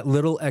put in that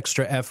little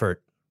extra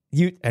effort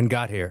and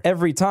got here.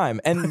 Every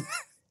time. And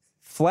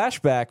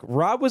flashback,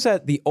 Rob was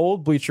at the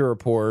old Bleacher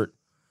Report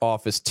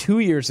office 2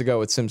 years ago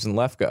with Simpson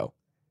Lefko.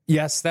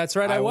 Yes, that's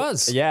right. I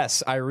was.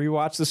 Yes, I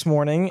rewatched this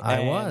morning.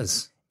 I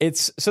was.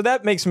 So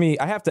that makes me,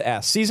 I have to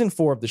ask, season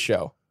 4 of the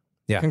show.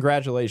 Yeah.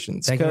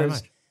 Congratulations. Thank you very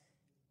much.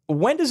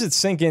 When does it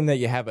sink in that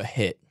you have a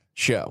hit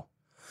show?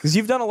 Because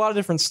you've done a lot of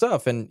different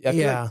stuff. And I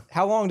feel like,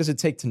 how long does it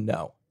take to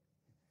know?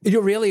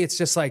 Really, it's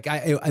just like,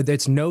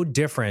 it's no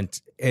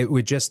different.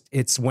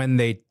 It's when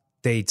they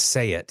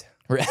say it.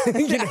 Like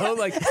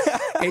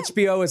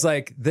HBO is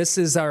like, this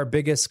is our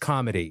biggest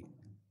comedy.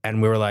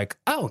 And we were like,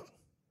 oh,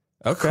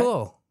 okay.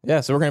 Cool. Yeah,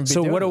 so we're going to be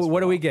So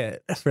what do we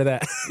get for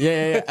that?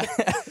 Yeah.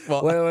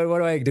 Well, what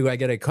do I do? I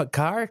get a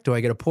car? Do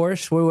I get a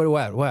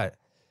Porsche? What?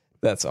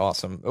 That's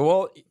awesome.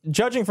 Well,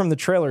 judging from the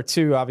trailer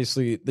too,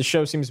 obviously the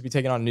show seems to be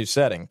taking on a new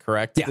setting,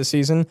 correct? Yeah. This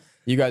season,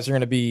 you guys are going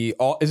to be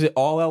is it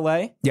all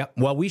LA? Yep.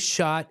 Well, we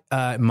shot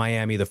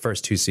Miami the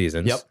first 2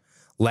 seasons. Yep.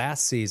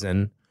 Last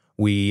season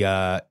we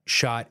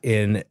shot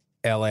in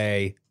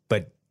LA,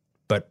 but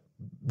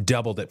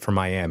doubled it for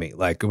Miami,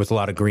 like with a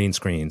lot of green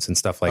screens and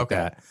stuff like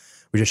that.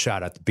 We just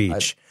shot at the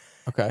beach.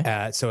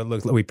 So it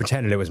looked. We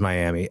pretended it was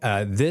Miami.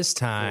 This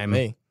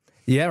time,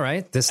 yeah,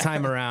 right. This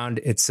time around,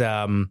 it's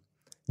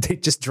they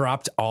just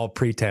dropped all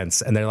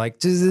pretense, and they're like,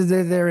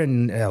 they're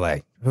in LA.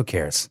 Who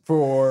cares?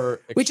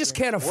 We just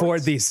can't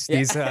afford these.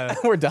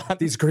 We're done.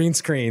 These green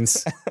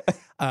screens.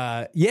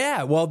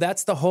 Well,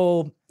 that's the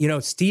whole.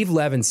 Steve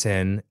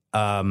Levinson,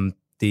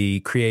 the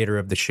creator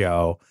of the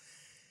show,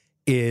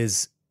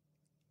 he's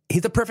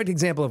the perfect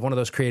example of one of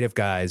those creative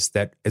guys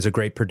that is a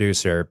great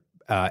producer,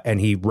 and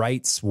he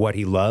writes what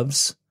he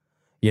loves,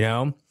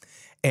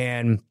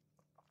 and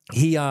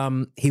he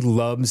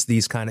loves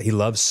these he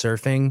loves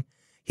surfing.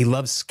 He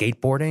loves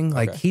skateboarding.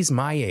 Like he's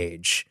my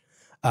age,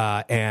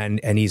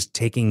 and he's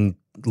taking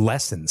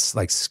lessons,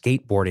 like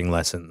skateboarding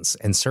lessons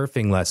and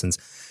surfing lessons.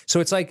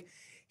 So it's like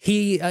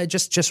he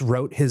just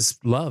wrote his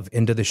love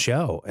into the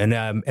show, and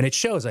it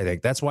shows. I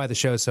think that's why the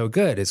show is so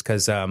good, is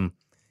because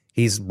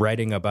he's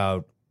writing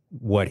about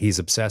what he's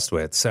obsessed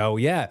with. So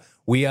yeah,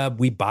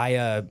 we buy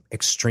a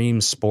extreme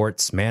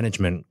sports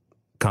management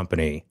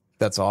company.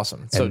 That's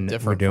awesome. So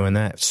different. We're doing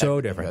that.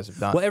 So different. You guys have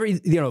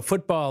done. Well,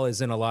 football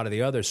is in a lot of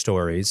the other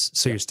stories,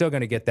 so you're still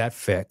going to get that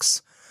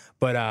fix.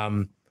 But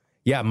my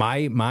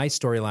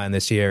storyline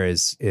this year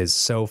is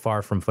so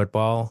far from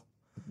football.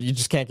 You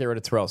just can't get rid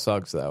of Terrell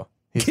Suggs, though.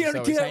 Get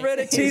rid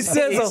of T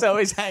Sizzle. He's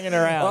always hanging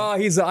around.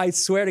 Oh, I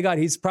swear to God,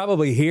 he's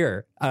probably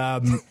here.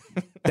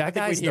 That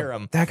guy's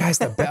him. That guy's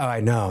the best. Oh, I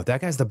know.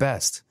 That guy's the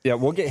best. Yeah,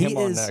 we'll get him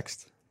on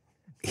next.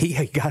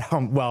 He got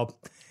home. Well,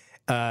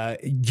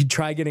 you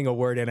try getting a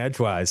word in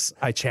edgewise.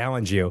 I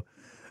challenge you.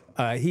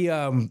 He's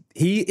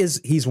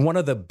one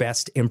of the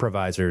best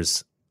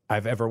improvisers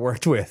I've ever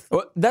worked with.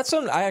 Well, that's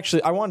something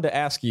I wanted to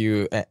ask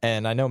you,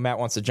 and I know Matt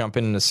wants to jump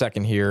in a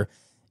second here.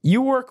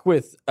 You work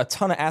with a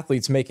ton of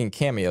athletes making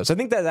cameos. I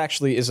think that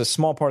actually is a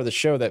small part of the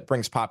show that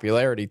brings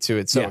popularity to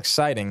it. So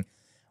exciting.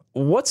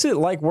 What's it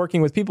like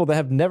working with people that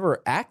have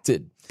never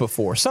acted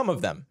before? Some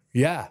of them.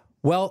 Yeah.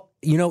 Well,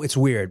 it's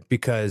weird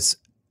because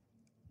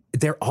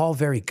they're all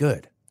very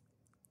good.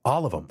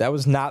 All of them. That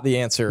was not the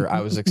answer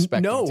I was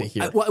expecting to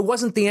hear. Well, it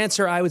wasn't the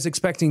answer I was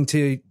expecting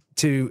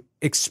to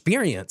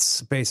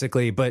experience,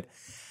 basically. But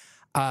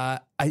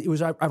it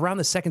was around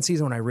the second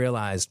season when I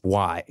realized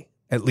why.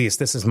 At least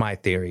this is my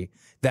theory,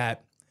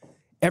 that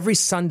every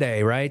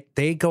Sunday, right,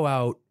 they go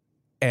out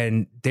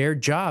and their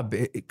job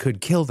it could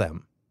kill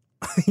them.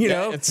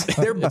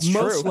 They're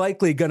most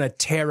likely going to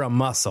tear a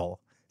muscle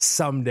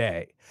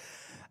someday.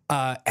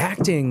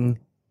 Acting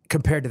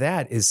compared to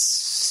that is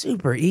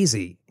super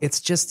easy. It's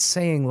just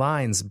saying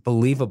lines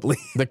believably.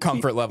 The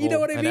comfort level, you know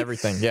what I mean? And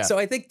everything. Yeah. So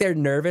I think they're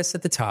nervous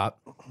at the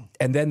top,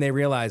 and then they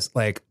realize,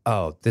 like,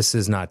 oh, this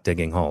is not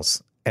digging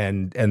holes,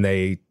 and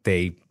they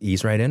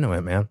ease right into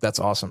it, man. That's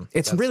awesome.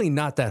 It's really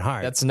not that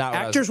hard. That's not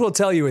what actors will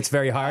tell you it's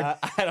very hard.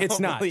 I don't it's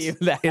not. believe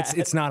that.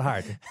 It's not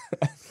hard.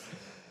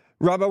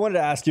 Rob, I wanted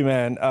to ask you,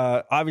 man.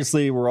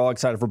 Obviously, we're all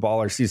excited for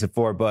Baller season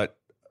 4, but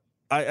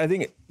I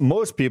think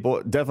most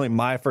people, definitely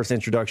my first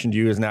introduction to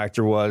you as an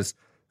actor was,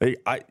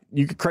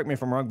 you could correct me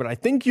if I'm wrong, but I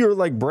think your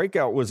like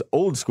breakout was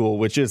Old School,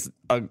 which is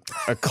a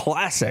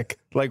classic,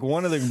 like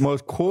one of the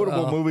most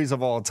quotable movies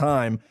of all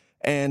time.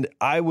 And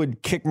I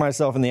would kick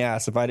myself in the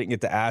ass if I didn't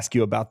get to ask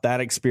you about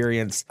that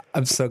experience.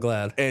 I'm so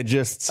glad. And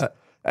just,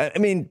 I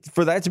mean,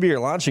 for that to be your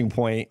launching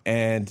point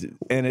and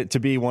it to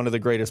be one of the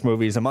greatest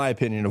movies, in my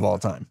opinion, of all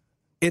time.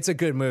 It's a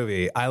good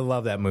movie. I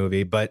love that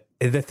movie, but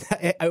I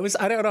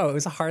don't know. It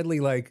was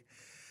hardly like,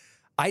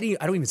 I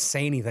don't even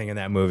say anything in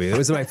that movie. It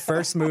was my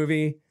first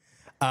movie.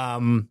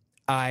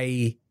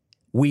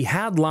 We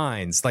had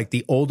lines, like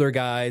the older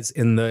guys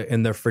in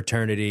the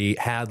fraternity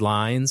had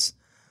lines,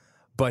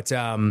 but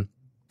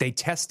they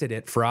tested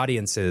it for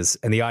audiences,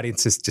 and the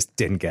audiences just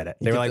didn't get it.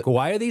 They were like,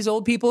 "Why are these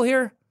old people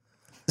here?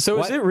 So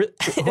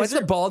what's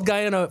the bald guy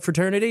in a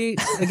fraternity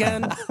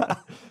again?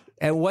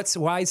 And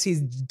why is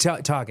he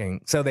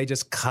talking?" So they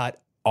just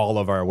cut all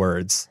of our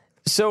words.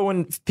 So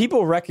when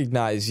people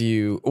recognize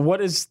you, what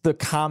is the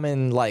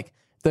common like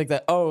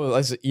that? Oh,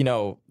 is it,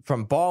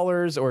 from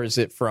Ballers, or is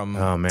it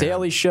from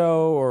Daily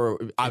Show, or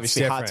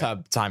obviously Hot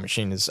Tub Time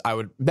Machine is?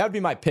 That would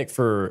be my pick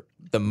for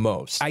the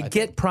most. I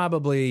get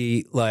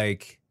probably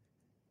like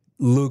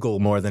Lugal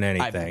more than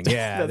anything.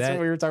 Yeah, that's what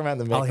we were talking about in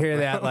the makeup. I'll hear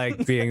that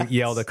like being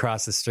yelled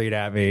across the street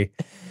at me.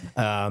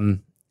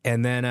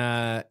 And then,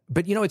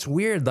 but it's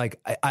weird. Like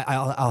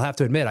I'll have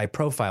to admit, I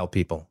profile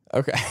people.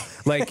 Okay.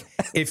 Like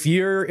if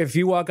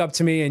you walk up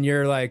to me and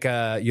you're like,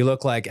 you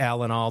look like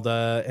Alan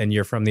Alda and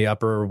you're from the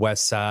Upper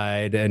West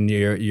Side and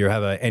you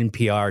have a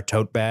NPR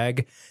tote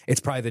bag,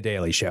 it's probably the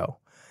Daily Show.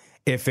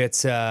 If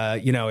it's,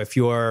 if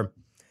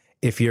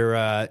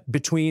you're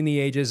between the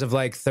ages of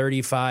like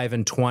 35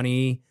 and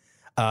 20,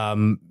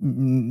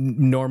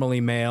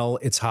 normally male,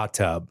 it's Hot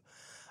Tub.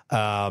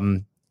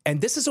 And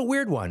this is a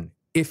weird one.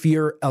 If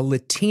you're a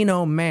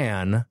Latino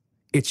man,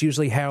 it's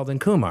usually Harold and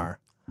Kumar.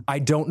 I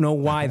don't know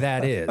why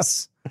that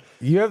is.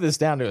 You have this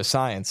down to a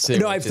science, too.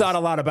 No, I've thought a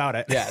lot about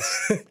it.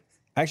 Yes.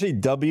 Actually,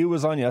 W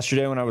was on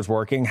yesterday when I was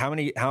working. How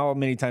many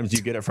times do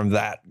you get it from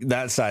that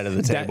side of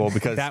the table?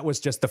 Because that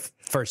was just the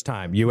first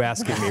time. You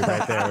asking me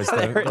right there was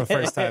the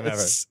first time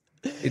ever.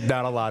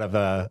 Not a lot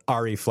of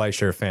Ari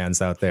Fleischer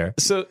fans out there.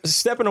 So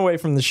stepping away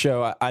from the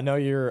show, I know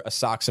you're a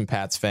Sox and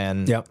Pats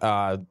fan. Yep.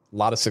 A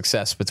lot of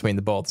success between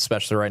the both,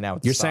 especially right now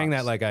with the You're Sox. saying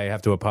that like I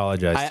have to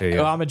apologize to you.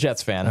 Well, I'm a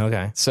Jets fan.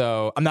 Okay.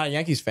 So I'm not a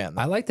Yankees fan,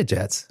 though. I like the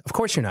Jets. Of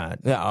course you're not.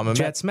 Yeah, I'm a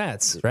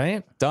Mets,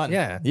 right? Done.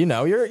 Yeah.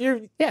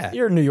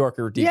 You're a New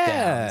Yorker deep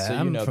down,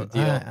 so you know the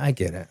deal. I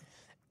get it.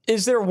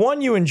 Is there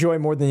one you enjoy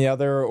more than the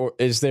other, or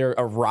is there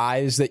a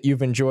rise that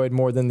you've enjoyed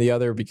more than the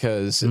other?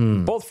 Because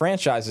both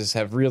franchises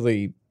have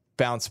really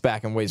bounced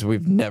back in ways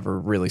we've never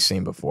really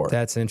seen before.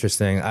 That's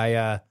interesting.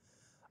 I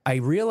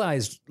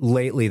realized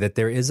lately that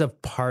there is a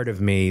part of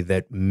me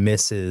that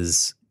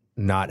misses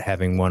not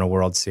having won a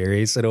World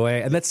Series in a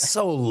way, and that's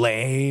so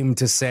lame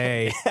to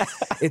say.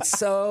 It's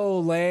so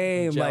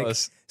lame.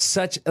 Jealous.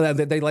 Like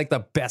they like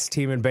the best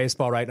team in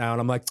baseball right now, and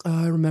I'm like,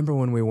 oh, I remember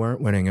when we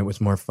weren't winning. It was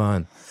more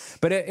fun,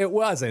 but it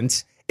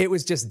wasn't. It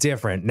was just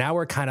different. Now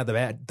we're kind of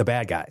the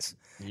bad guys.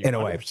 In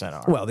a way.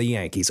 Are. Well, the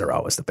Yankees are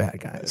always the bad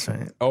guys,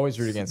 right? Always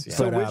root against the Yankees.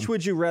 So which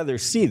would you rather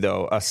see,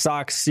 though? A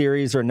Sox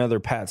series or another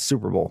Pats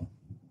Super Bowl?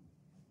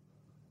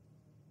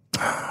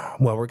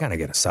 Well, we're going to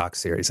get a Sox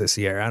series this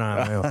year. I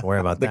don't have to worry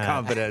about The that.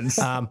 confidence.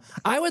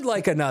 I would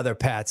like another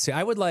Pats.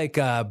 I would like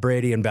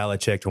Brady and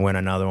Belichick to win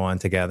another one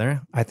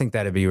together. I think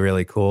that'd be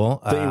really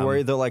cool. Don't you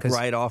worry they'll like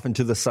ride off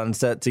into the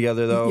sunset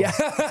together, though? Yeah.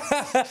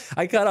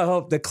 I kind of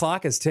hope the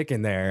clock is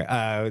ticking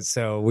there.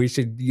 So we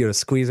should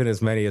squeeze in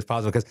as many as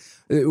possible because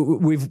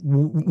we've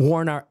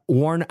worn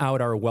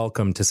out our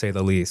welcome, to say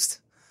the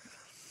least.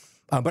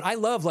 But I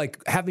love,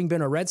 like, having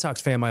been a Red Sox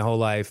fan my whole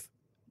life,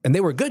 and they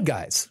were good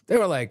guys. They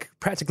were like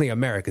practically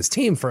America's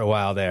team for a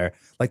while there,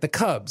 like the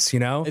Cubs,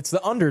 It's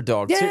the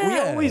underdog. Yeah. Too. We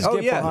always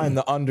get behind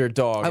the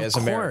underdog as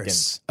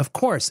Americans. Of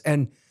course.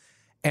 And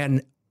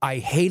I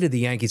hated the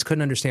Yankees,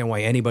 couldn't understand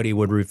why anybody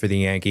would root for the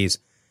Yankees.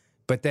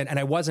 But then, and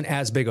I wasn't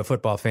as big a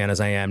football fan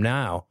as I am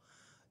now.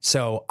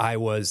 So I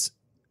was,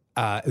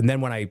 and then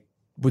when I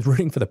was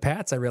rooting for the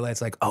Pats, I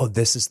realized like, oh,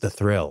 this is the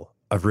thrill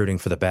of rooting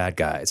for the bad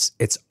guys.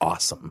 It's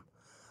awesome.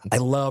 I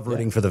love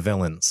rooting for the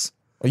villains.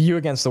 You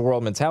against the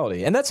world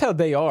mentality. And that's how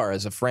they are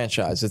as a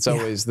franchise. It's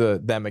always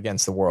them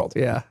against the world.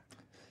 Yeah.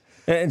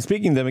 And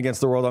speaking of them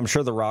against the world, I'm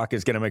sure The Rock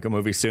is going to make a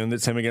movie soon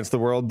that's him against the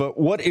world. But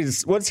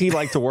what's he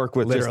like to work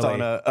with just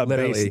on a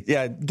base?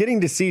 Yeah, getting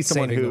to see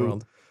someone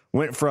who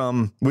went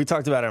from, we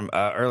talked about him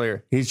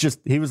earlier.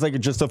 He was like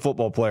just a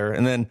football player.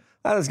 And then,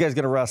 this guy's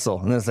going to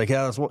wrestle. And then it's like,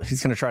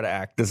 he's going to try to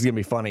act. This is going to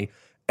be funny.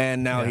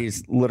 and now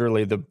he's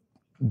literally the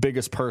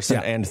biggest person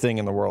and thing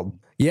in the world.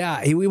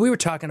 Yeah, we were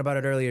talking about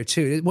it earlier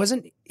too. It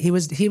wasn't he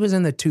was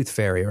in the Tooth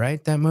Fairy,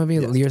 right? That movie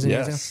years and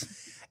years ago.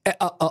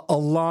 A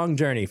long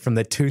journey from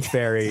the Tooth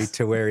Fairy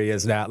to where he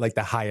is now, like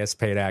the highest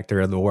paid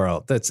actor in the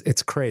world.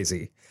 It's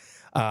crazy.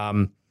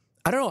 I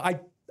don't know. I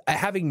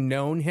having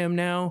known him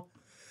now,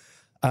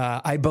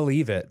 I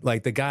believe it.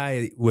 Like the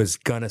guy was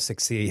gonna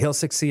succeed. He'll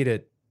succeed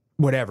at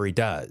whatever he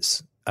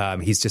does.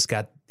 He's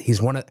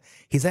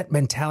that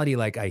mentality.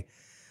 Like I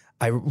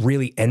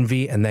really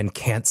envy and then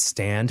can't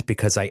stand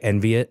because I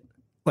envy it.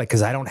 Like,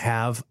 because I don't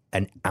have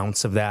an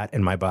ounce of that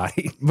in my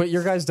body. But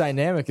your guys'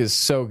 dynamic is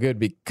so good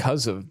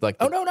because of like.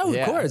 Of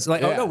course.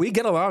 Like, oh no, we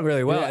get along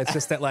really well. It's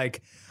just that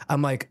like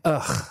I'm like,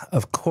 ugh,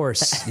 of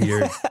course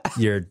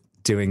you're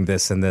doing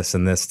this and this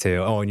and this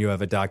too. Oh, and you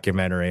have a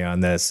documentary on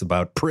this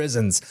about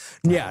prisons.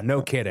 Yeah,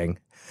 no kidding.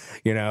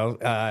 You know,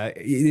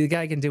 the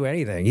guy can do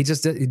anything. He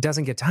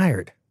doesn't get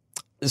tired.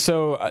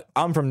 So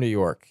I'm from New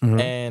York,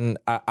 and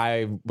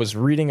I was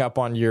reading up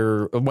on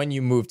when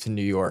you moved to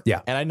New York.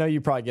 Yeah. And I know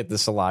you probably get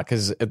this a lot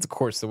because, of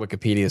course, the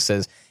Wikipedia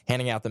says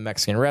handing out the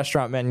Mexican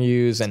restaurant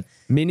menus. And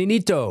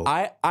Meninito.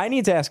 I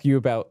need to ask you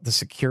about the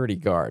security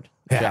guard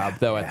job,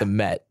 though, at the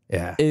Met.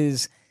 Yeah.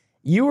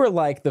 You were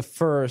like the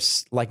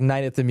first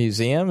night at the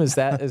museum. Is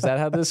that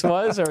how this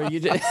was, or you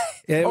just?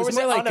 It was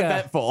more like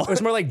uneventful? It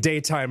was more like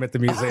daytime at the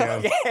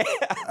museum.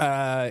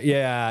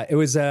 It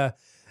was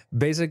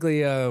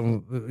basically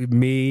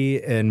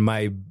me and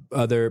my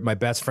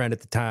best friend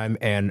at the time,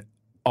 and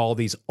all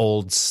these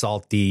old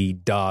salty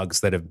dogs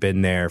that have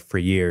been there for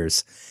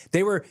years.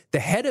 They were the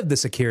head of the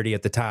security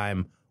at the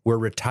time. Were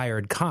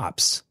retired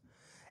cops,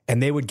 and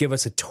they would give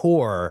us a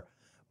tour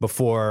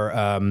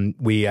before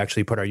we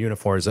actually put our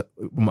uniforms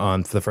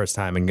on for the first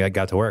time and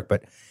got to work.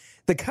 But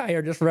the guy,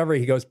 I just remember,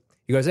 he goes,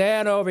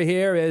 and over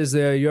here is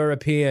the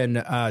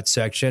European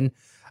section.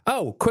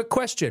 Oh, quick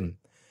question.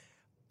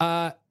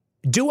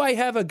 Do I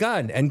have a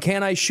gun and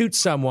can I shoot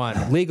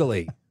someone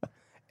legally?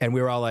 And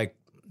we were all like,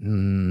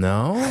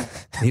 no.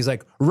 He's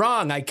like,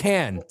 wrong, I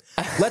can.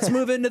 Let's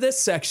move into this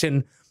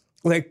section.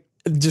 Like,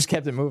 just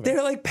kept it moving.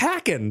 They're like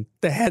packing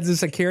the heads of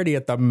security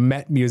at the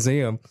Met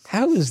Museum.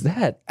 How is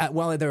that?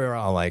 Well, they were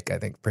all like, I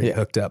think, pretty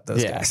hooked up,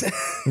 those guys.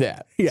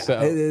 Yeah. So,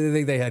 I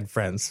think they had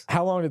friends.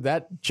 How long did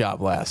that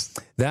job last?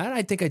 That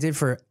I think I did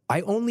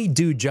I only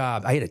do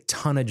jobs. I had a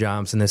ton of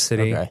jobs in this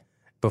city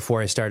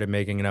before I started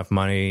making enough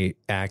money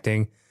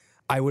acting.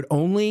 I would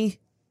only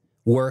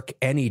work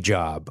any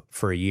job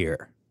for a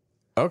year.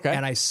 Okay.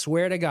 And I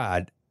swear to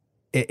God,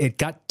 it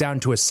got down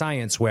to a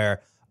science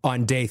where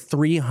on day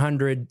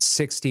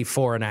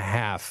 364 and a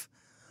half,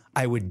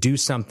 I would do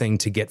something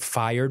to get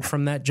fired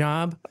from that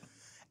job,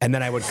 and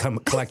then I would come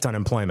collect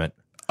unemployment.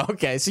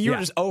 Okay, so you were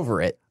just over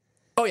it.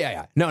 Oh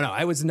yeah. No,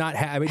 I was not.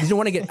 I didn't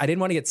want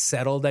to get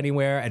settled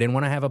anywhere. I didn't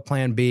want to have a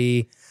plan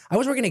B. I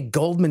was working at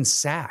Goldman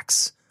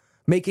Sachs,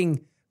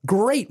 making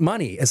great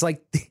money. It's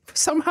like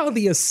somehow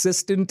the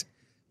assistant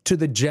to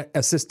the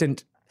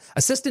assistant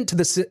to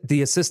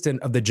the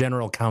assistant of the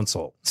general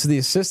counsel. So the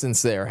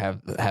assistants there have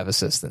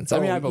assistants. I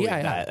mean, I believe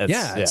that.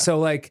 Yeah. So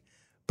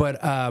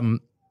but I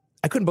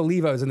couldn't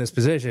believe I was in this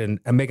position.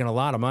 I'm making a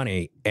lot of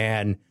money,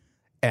 and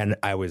after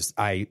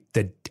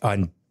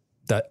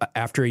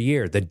a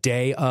year, the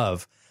day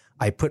of,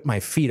 I put my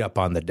feet up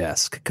on the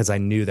desk because I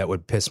knew that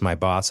would piss my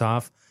boss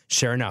off.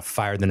 Sure enough,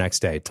 fired the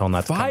next day. Told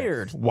not to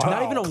fired. Wow.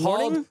 Not even a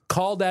warning.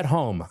 Called at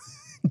home.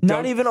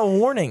 Not even a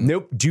warning.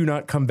 Nope. Do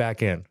not come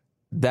back in.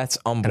 That's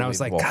unbelievable. And I was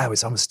like, God, it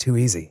was almost too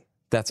easy.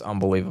 That's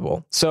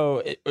unbelievable.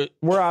 So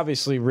we're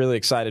obviously really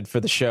excited for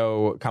the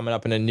show coming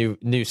up in a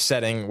new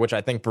setting, which I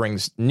think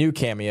brings new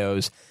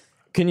cameos.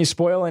 Can you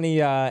spoil any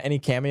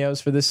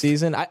cameos for this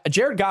season?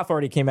 Jared Goff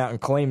already came out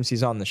and claims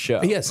he's on the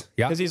show. Yes,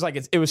 yeah. Because he's like,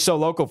 it was so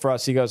local for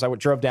us. He goes, I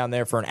drove down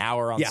there for an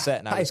hour on set,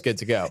 and I was good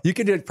to go. You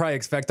could probably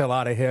expect a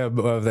lot of him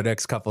over the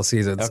next couple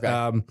seasons.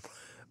 Okay.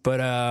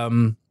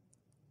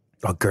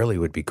 Gurley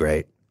would be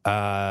great.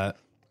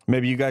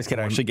 Maybe you guys could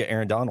actually get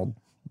Aaron Donald.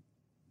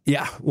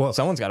 Yeah, well,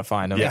 someone's got to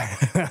find him. Yeah,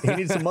 he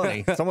needs some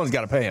money. Someone's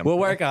got to pay him. We'll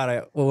work on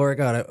it.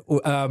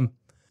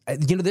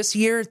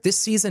 This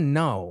season,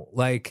 no.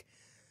 Like,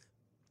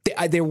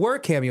 there were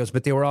cameos,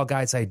 but they were all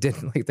guys I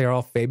didn't like. They're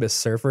all famous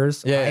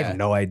surfers. Yeah, I have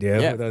no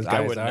idea who those guys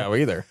are. I wouldn't know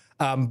either.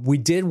 We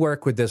did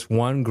work with this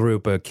one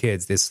group of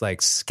kids, this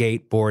like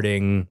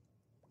skateboarding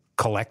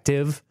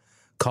collective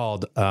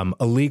called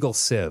Illegal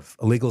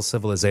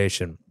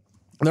Civilization.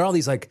 And they're all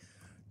these like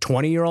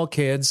 20-year-old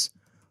kids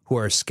who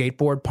are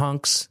skateboard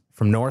punks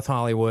from North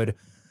Hollywood,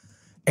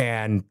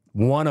 and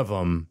one of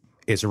them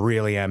is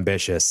really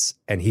ambitious,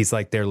 and he's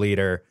like their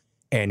leader,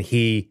 and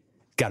he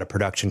got a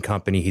production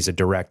company. He's a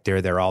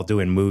director. They're all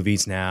doing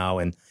movies now,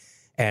 and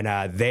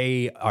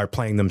they are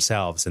playing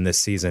themselves in this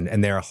season,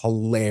 and they're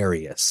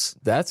hilarious.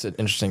 That's an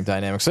interesting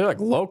dynamic. So they're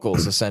like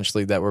locals,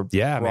 essentially, that were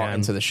brought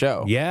into the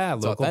show. Yeah,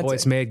 it's local authentic.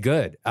 boys made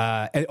good.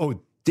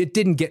 It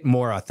didn't get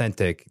more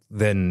authentic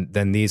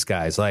than these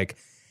guys. Like,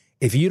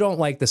 if you don't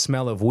like the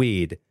smell of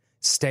weed,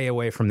 stay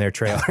away from their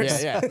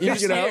trailers. Yeah. You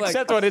just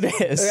accept what it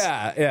is.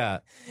 Yeah.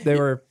 They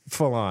were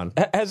full on.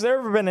 Has there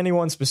ever been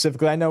anyone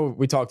specifically? I know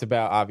we talked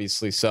about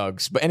obviously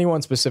Suggs, but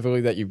anyone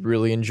specifically that you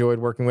really enjoyed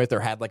working with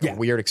or had like a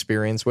weird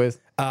experience with?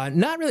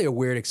 Not really a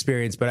weird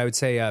experience, but I would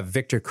say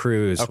Victor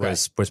Cruz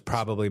was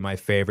probably my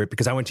favorite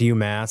because I went to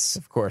UMass,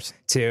 Of course.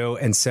 too,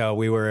 and so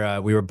we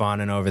were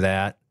bonding over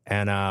that,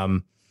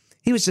 and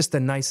he was just the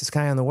nicest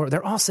guy in the world.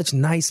 They're all such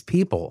nice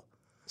people.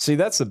 See,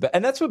 that's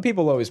and that's what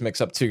people always mix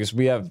up too, because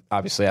we have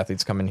obviously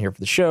athletes come in here for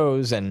the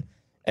shows, and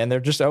they're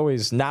just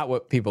always not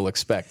what people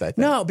expect. I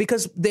think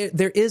because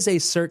there is a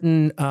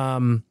certain,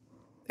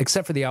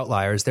 except for the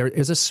outliers, there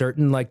is a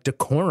certain like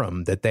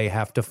decorum that they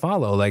have to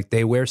follow. Like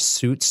they wear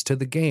suits to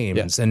the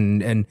games,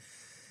 and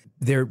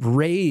they're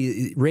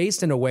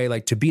raised in a way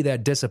like to be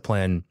that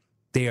discipline.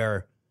 They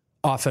are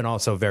often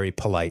also very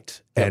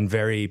polite and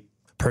very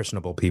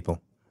personable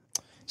people.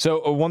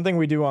 So one thing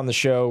we do on the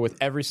show with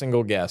every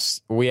single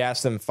guest, we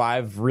ask them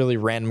 5 really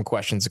random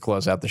questions to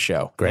close out the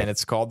show. Great. And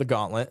it's called the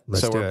Gauntlet.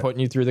 Let's do we're it. putting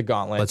you through the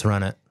Gauntlet. Let's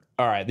run it.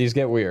 All right, these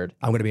get weird.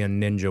 I'm going to be a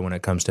ninja when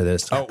it comes to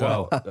this. Oh,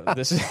 Go. well,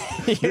 this is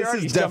This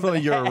is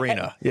definitely your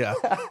arena. Yeah.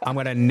 I'm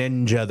going to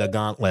ninja the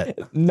gauntlet.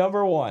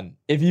 Number 1.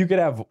 If you could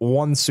have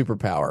one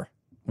superpower,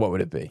 what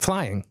would it be?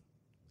 Flying.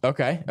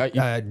 Okay.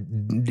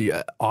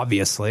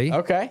 Obviously.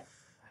 Okay.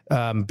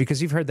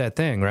 Because you've heard that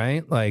thing,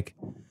 right? Like,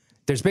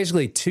 there's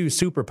basically 2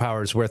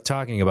 superpowers worth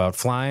talking about,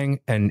 flying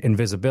and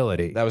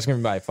invisibility. That was going to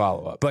be my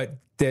follow-up. But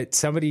that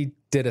somebody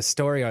did a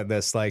story on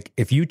this. Like,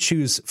 if you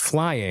choose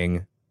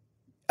flying,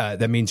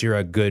 that means you're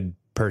a good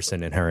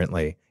person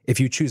inherently. If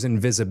you choose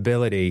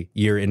invisibility,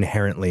 you're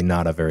inherently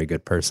not a very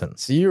good person.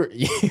 So you're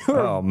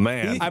Oh,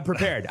 man. I'm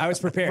prepared. I was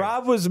prepared.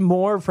 Rob was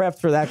more prepped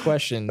for that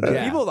question.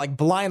 People like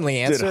blindly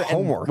answer. And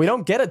homework. we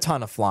don't get a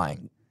ton of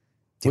flying.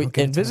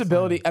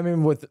 Invisibility. I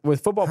mean,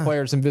 with football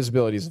players,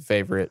 invisibility is a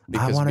favorite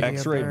because wanna be a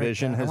X-ray bird.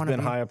 vision I has wanna been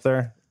be- high up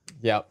there.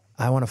 Yep.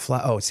 I want to fly.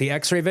 Oh, see,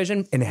 X-ray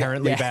vision,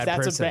 inherently bad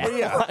that's person. a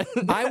bad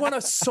one. I want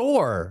to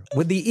soar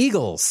with the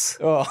Eagles.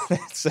 Oh,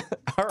 that's all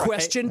right.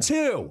 Question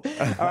 2.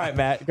 All right,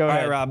 Matt, go All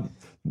ahead. right, Rob.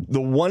 The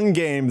one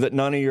game that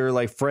none of your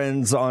like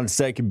friends on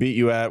set can beat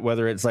you at,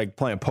 whether it's like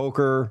playing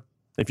poker.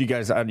 If you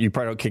guys, you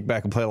probably don't kick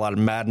back and play a lot of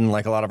Madden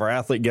like a lot of our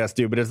athlete guests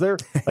do. But is there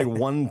like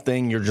one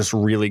thing you're just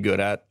really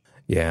good at?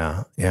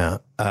 Yeah.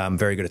 I'm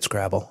very good at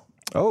Scrabble.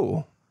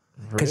 Oh,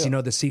 Because you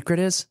know the secret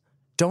is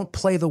don't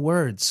play the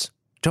words.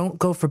 Don't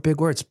go for big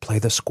words. Play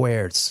the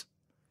squares.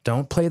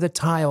 Don't play the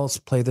tiles.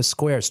 Play the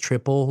squares.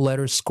 Triple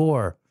letter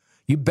score.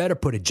 You better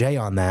put a J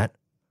on that.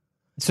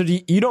 So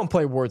you don't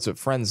play words with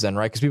friends then,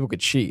 right? Because people could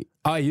cheat.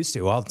 Oh, I used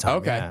to all the time.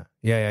 Okay.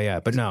 Yeah.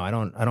 But no, I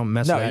don't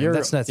mess with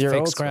that. That's you're fake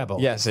old school. Scrabble.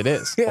 Yes, it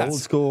is. old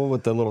school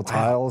with the little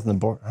tiles and the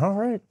board. All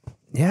right.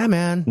 Yeah,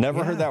 man.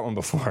 Never heard that one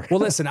before.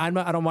 Well, listen, I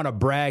don't want to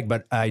brag,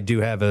 but I do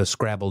have a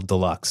Scrabble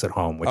Deluxe at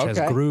home, which has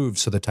Okay.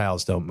 grooves so the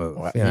tiles don't move.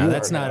 You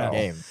That's are not in a the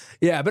game.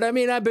 Yeah, but I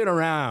mean, I've been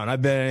around.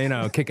 I've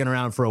been, kicking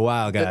around for a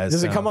while, guys.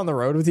 Does it so- come on the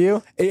road with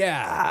you?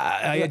 Yeah,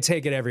 I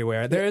take it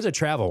everywhere. There is a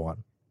travel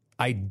one.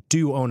 I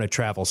do own a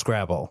travel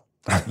Scrabble.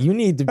 You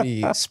need to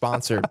be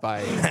sponsored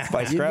by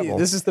Scrabble.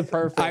 This is the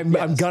perfect.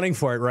 I'm gunning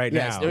for it right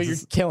Yes, now. you're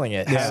killing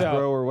it. Hasbro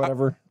So, or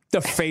whatever.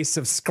 The face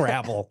of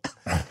Scrabble.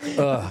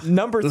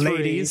 number 3.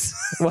 Ladies.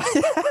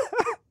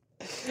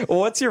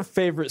 What's your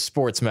favorite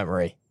sports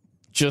memory?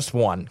 Just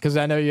one, because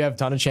I know you have a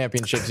ton of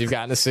championships you've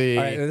gotten to see.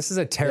 All right, this is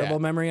a terrible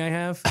memory I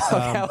have,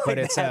 I like but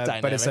it's that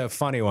a dynamic.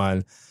 funny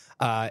one,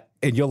 and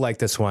you'll like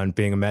this one.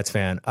 Being a Mets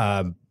fan,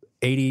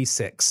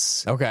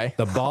 86. Okay.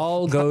 The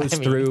ball goes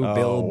through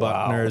Bill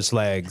Buckner's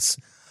legs.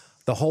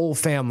 The whole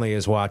family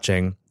is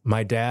watching.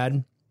 My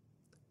dad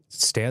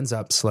stands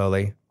up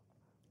slowly,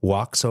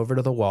 walks over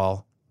to the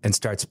wall, and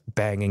starts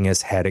banging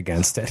his head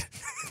against it.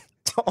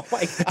 Oh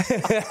my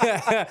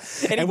god!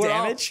 Any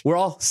damage? We're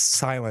all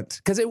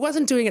silent because it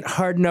wasn't doing it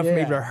hard enough for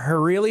me to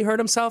really hurt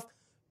himself,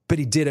 but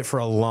he did it for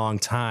a long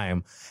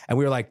time, and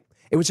we were like,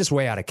 it was just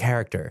way out of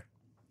character.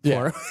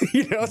 Yeah.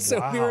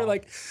 So we were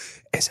like,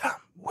 is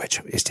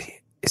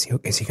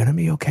he going to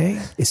be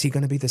okay? Is he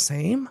going to be the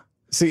same?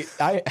 See,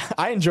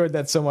 I enjoyed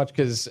that so much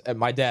because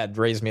my dad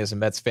raised me as a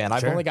Mets fan.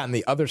 I've only gotten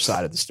the other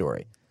side of the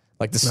story,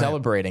 like the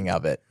celebrating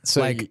of it.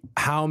 So Like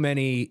how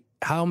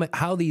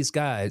these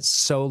guys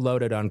so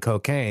loaded on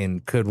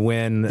cocaine could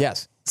win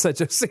yes. such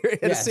a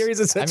series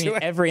of situations. I mean,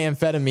 every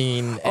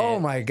amphetamine Oh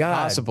my God.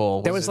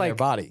 possible There was was in their like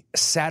body.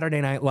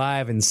 Saturday Night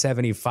Live in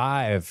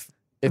 75.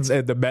 It's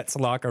in the Mets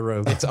locker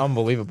room. It's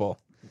unbelievable.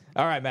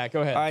 All right, Matt,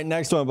 go ahead. All right,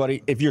 next one,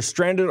 buddy. If you're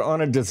stranded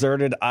on a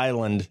deserted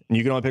island and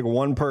you can only pick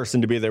one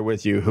person to be there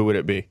with you, who would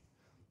it be?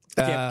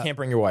 Can't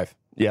bring your wife.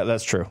 Yeah,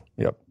 that's true.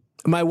 Yep.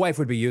 My wife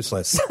would be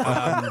useless. And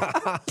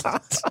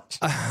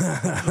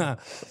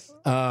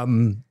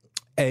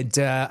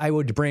I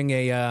would bring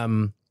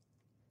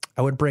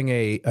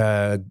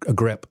a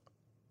grip.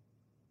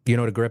 You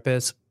know what a grip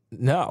is?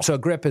 No. So a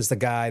grip is the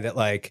guy that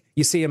like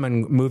you see him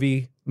in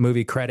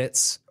movie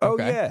credits. Oh,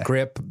 Okay. yeah.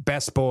 Grip,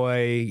 best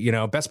boy,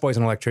 best boy's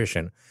an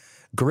electrician.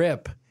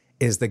 Grip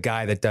is the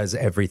guy that does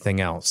everything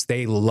else.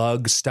 They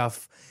lug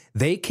stuff.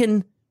 They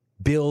can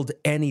build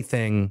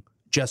anything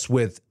just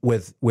with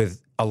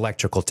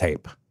electrical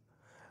tape.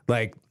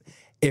 Like,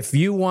 if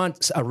you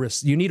want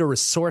you need a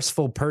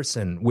resourceful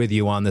person with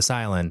you on this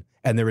island,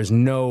 and there is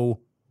no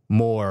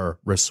more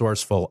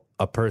resourceful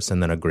a person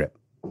than a grip.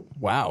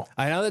 Wow.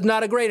 I know that's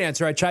not a great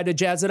answer. I tried to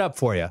jazz it up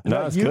for you.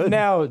 No, it's You've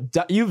good.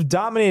 you've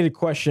dominated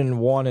question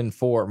 1 and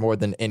 4 more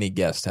than any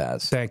guest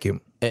has. Thank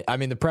you. I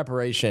mean, the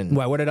preparation.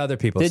 What did other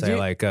people Did say? you-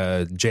 Like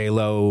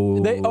J-Lo?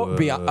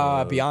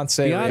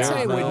 Beyonce.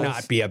 Beyonce would Rihanna.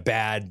 not be a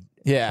bad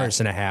Yeah.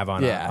 person to have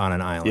on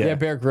an island. Yeah,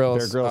 Bear Grylls.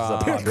 Bear Grylls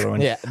is a popular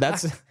one. Yeah,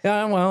 that's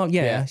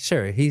Yeah,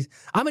 sure.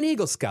 I'm an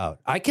Eagle Scout.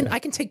 I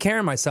can take care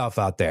of myself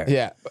out there.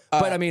 yeah.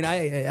 But I mean,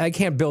 I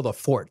can't build a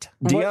fort.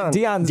 Deion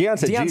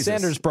said Deion Jesus.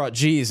 Sanders brought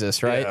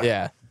Jesus, right?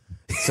 Yeah.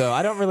 So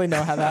I don't really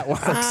know how that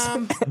works. I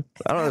don't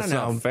know. It's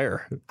not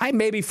fair. I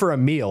maybe for a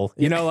meal,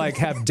 like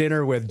have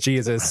dinner with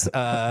Jesus,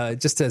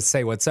 just to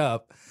say what's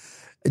up.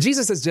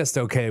 Jesus is just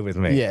okay with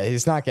me. Yeah,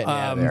 he's not getting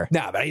out of there.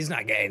 No, but he's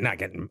not gay. Not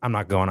getting. I'm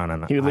not going on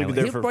an He would leave island.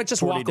 you there for He'd just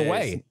 40 walk days.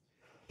 away.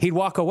 He'd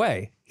walk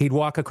away. He'd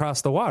walk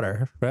across the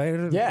water,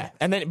 right? Yeah,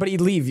 and then but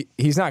he'd leave.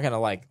 He's not gonna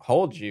like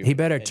hold you. He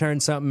better turn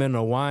something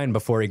into wine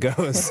before he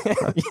goes. All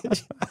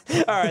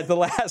right, the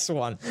last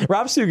one.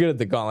 Rob's too good at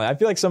the gauntlet. I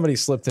feel like somebody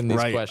slipped in these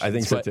Right. questions. I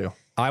think so but- too.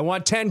 I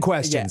want 10 Yeah,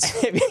 questions.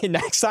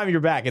 next time you're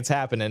back, it's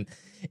happening.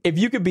 If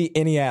you could be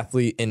any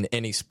athlete in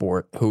any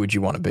sport, who would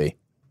you want to be?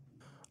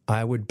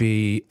 I would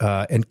be,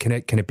 and can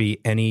it be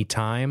any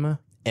time?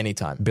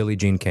 Anytime. Billie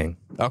Jean King.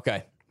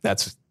 Okay,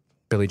 that's.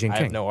 Billie Jean I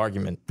King. have no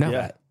argument. No.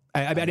 Yeah.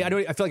 I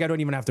feel like I don't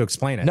even have to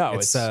explain it. No,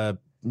 it's it's-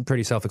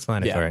 pretty Yeah,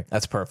 self-explanatory.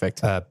 that's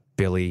perfect.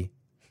 Billie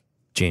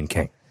Jean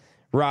King.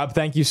 Rob,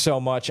 thank you so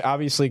much.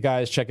 Obviously,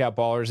 guys, check out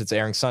Ballers. It's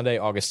airing Sunday,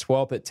 August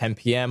 12th at 10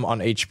 p.m. on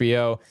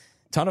HBO.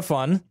 Ton of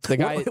fun. The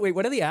guy. Wait,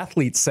 what do the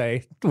athletes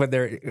say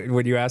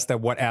when you ask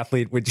them what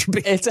athlete would you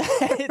be? It's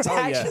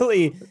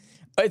actually.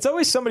 It's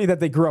always somebody that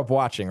they grew up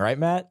watching, right,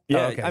 Matt?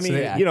 Yeah, okay, I so mean,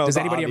 they- you know, does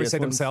the anybody ever obvious say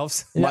ones.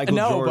 themselves? Michael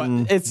No, but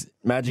Jordan, it's-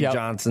 Magic Yep.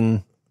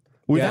 Johnson.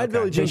 We've Yeah, had okay.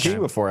 Billie Jean Okay. King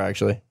before,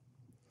 actually.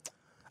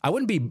 I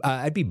wouldn't be.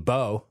 I'd be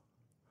Bo.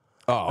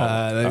 Oh,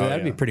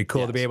 That'd be pretty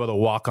cool to be able to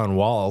walk on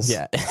walls.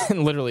 yeah,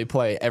 and literally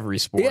play every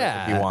sport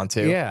yeah. if you want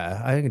to.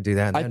 Yeah, I could do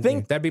that.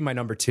 think- that'd be my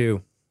number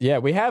 2. Yeah,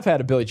 we have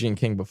had a Billie Jean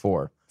King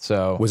before.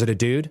 So Was it a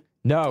dude?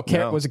 no,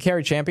 was it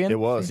Carrie Champion? It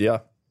was, yeah.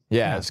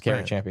 Yeah, it was Carrie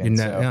Right. Champion. You're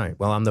so- all right.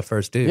 Well, I'm the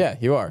first dude. Yeah,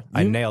 you are.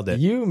 I You- nailed it.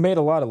 You made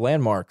a lot of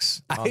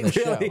landmarks on the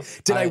show.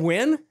 Did I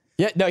win?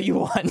 Yeah, no, you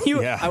won.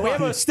 Yeah. We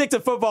have a stick to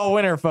football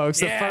winner, folks.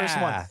 The Yeah. first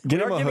one. Get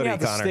We him are a giving hoodie, out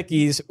the Connor.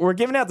 stickies. We're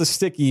giving out the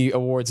sticky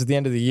awards at the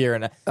end of the year,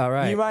 and All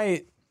right. you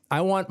might. I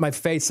want my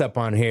face up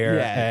on here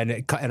Yeah.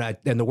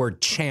 and the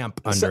word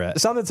champ under it.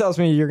 Something tells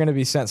me you're going to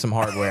be sent some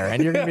hardware,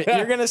 and you're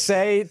going to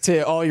say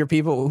to all your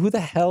people, "Who the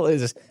hell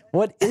is this?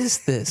 What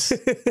is this?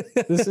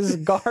 This is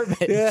garbage."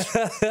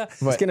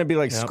 It's going to be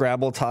like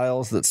Scrabble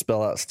tiles that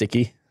spell out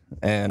sticky.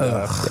 And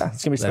yeah, it's going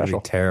to be That'd special.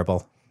 be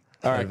terrible.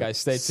 All right, guys,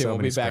 stay tuned. So We'll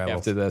many be back Scrabbles.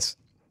 after this.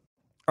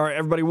 All right,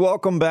 everybody,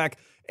 welcome back.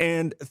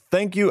 And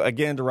thank you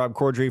again to Rob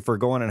Corddry for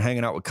going and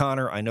hanging out with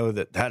Connor. I know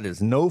that is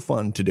no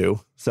fun to do.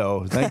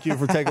 So thank you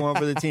for taking one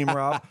for the team,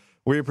 Rob.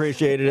 We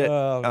appreciated it.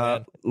 Oh,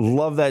 man.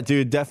 Love that,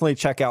 dude. Definitely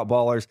check out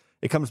Ballers.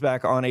 It comes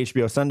back on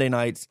HBO Sunday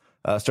nights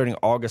starting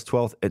August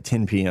 12th at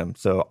 10 p.m.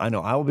 So I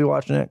know I will be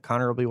watching it.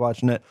 Connor will be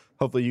watching it.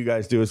 Hopefully you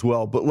guys do as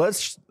well. But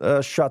let's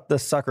shut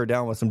this sucker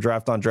down with some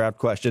draft on draft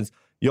questions.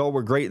 Y'all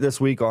were great this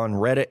week on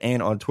Reddit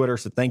and on Twitter.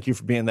 So thank you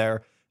for being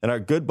there. And our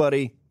good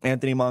buddy,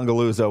 Anthony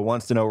Mongaluzzo,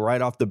 wants to know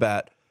right off the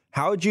bat,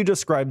 how would you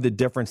describe the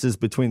differences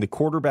between the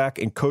quarterback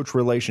and coach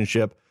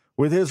relationship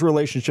with his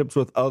relationships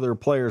with other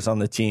players on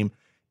the team?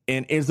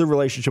 And is the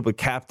relationship with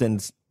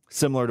captains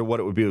similar to what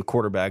it would be with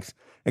quarterbacks?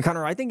 And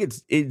Connor, I think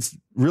it's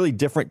really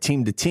different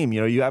team to team.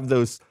 You know, you have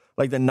those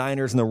like the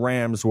Niners and the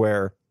Rams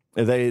where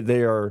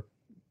they are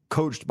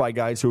coached by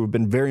guys who have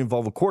been very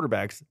involved with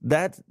quarterbacks.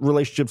 That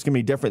relationship's going to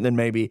be different than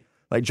maybe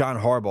like John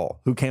Harbaugh,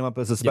 who came up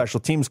as a special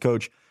teams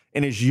coach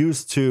and is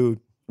used to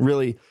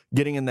really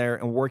getting in there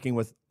and working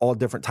with all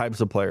different types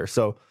of players.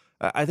 So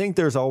I think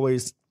there's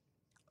always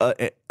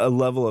a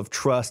level of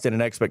trust and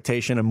an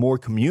expectation and more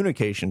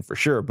communication for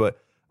sure. But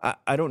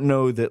I don't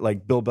know that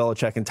like Bill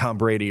Belichick and Tom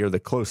Brady are the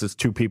closest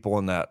two people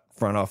in that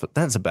front office.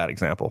 That's a bad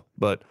example.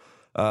 But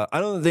I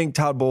don't think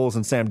Todd Bowles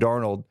and Sam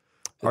Darnold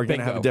are going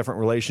to have a different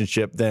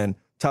relationship than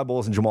Todd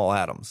Bowles and Jamal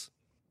Adams.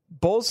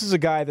 Bowles is a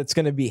guy that's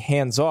going to be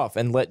hands off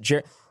and let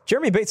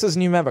Jeremy Bates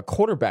doesn't even have a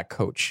quarterback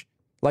coach.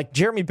 Like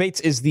Jeremy Bates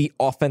is the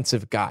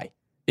offensive guy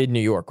in New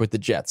York with the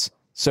Jets.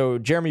 So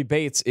Jeremy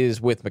Bates is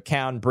with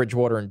McCown,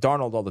 Bridgewater, and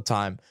Darnold all the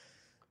time.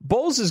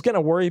 Bowles is going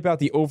to worry about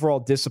the overall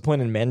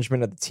discipline and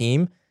management of the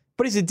team,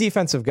 but he's a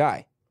defensive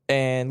guy.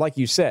 And like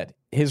you said,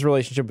 his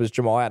relationship with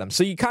Jamal Adams.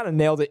 So you kind of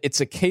nailed it. It's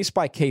a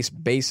case-by-case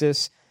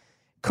basis.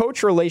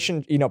 Coach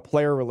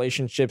player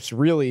relationships,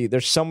 really,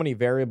 there's so many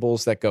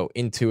variables that go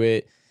into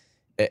it.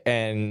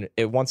 And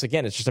once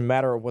again, it's just a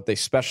matter of what they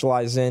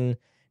specialize in.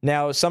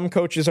 Now, some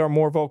coaches are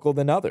more vocal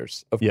than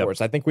others, of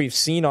course. I think we've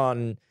seen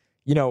on,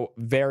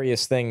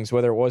 various things,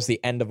 whether it was the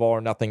end of All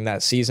or Nothing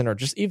that season or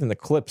just even the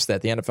clips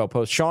that the NFL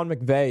posts. Sean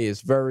McVay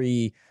is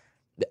very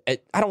I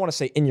don't want to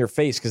say in your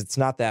face because it's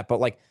not that, but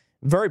like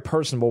very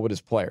personable with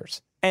his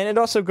players. And it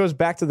also goes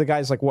back to the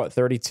guys like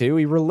 32.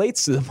 He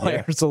relates to the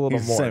players a little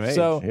He's more. the same age,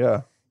 so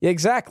yeah,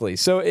 exactly.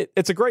 So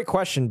it's a great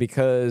question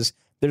because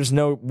there's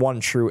no one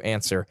true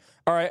answer.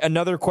 All right,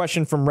 another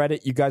question from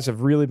Reddit. You guys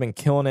have really been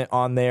killing it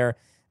on there.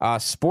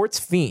 Sports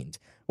Fiend.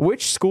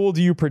 Which school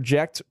do you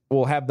project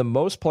will have the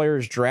most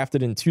players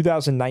drafted in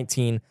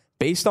 2019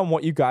 based on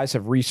what you guys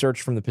have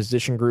researched from the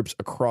position groups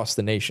across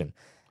the nation?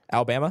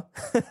 Alabama?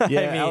 Yeah,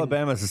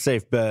 Alabama's a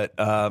safe bet.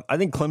 I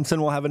think Clemson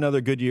will have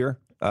another good year.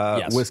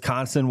 Yes.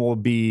 Wisconsin will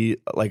be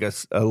like a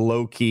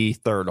low-key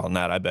third on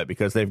that, I bet,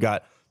 because they've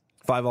got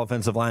 5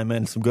 offensive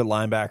linemen, some good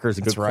linebackers,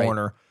 a good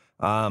corner.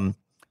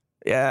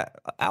 Yeah,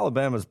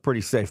 Alabama's a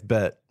pretty safe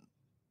bet.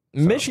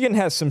 So. Michigan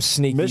has some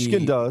sneaky...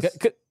 Michigan does.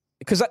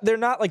 Because they're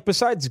not, like,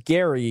 besides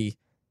Gary,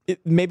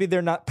 maybe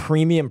they're not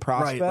premium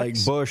prospects. Right,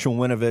 like Bush and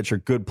Winovich are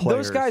good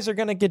players. Those guys are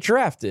going to get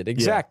drafted,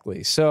 exactly.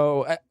 Yeah.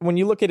 So when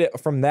you look at it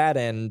from that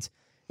end,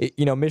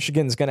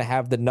 Michigan's going to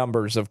have the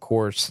numbers, of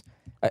course.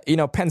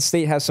 Penn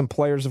State has some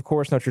players, of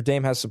course. Notre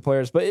Dame has some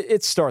players, but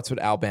it starts with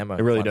Alabama.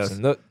 It really does.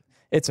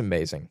 It's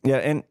amazing. Yeah,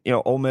 and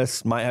Ole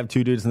Miss might have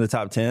 2 dudes in the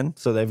top 10,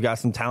 so they've got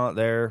some talent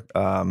there.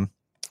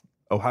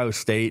 Ohio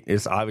State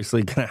is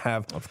obviously going to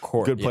have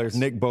good players. Yes.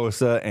 Nick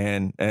Bosa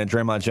and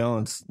Draymond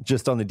Jones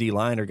just on the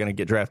D-line are going to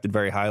get drafted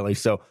very highly.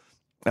 So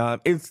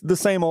it's the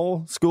same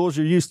old schools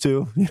you're used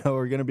to.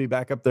 Are going to be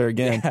back up there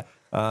again.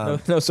 Yeah.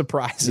 No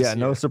surprises. Yeah,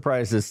 no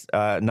surprises.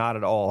 Not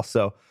at all.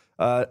 So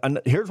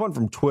here's one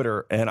from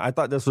Twitter, and I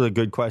thought this was a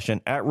good question.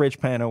 At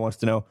Rich Pano wants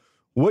to know,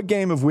 what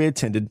game have we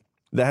attended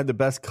that had the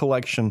best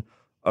collection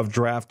of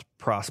draft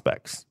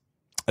prospects?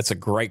 That's a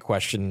great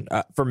question.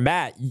 For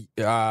Matt,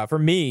 for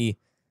me,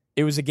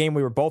 it was a game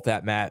we were both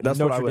at, Matt. That's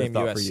Notre what I Dame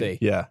thought USC.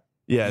 For you.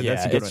 Yeah,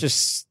 that's a good it's one.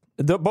 Just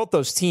both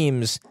those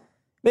teams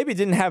maybe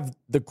didn't have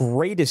the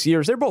greatest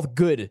years. They're both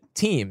good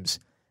teams,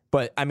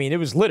 but I mean, it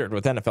was littered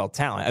with NFL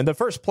talent. And the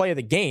first play of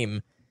the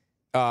game,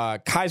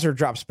 Kaiser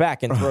drops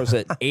back and throws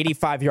an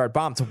 85-yard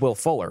bomb to Will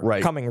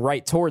Fuller, coming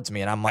right towards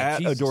me, and I'm like,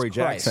 at Adoree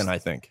Jackson, I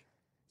think.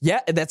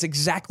 Yeah, that's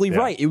exactly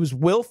right. It was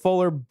Will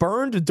Fuller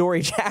burned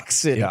Adoree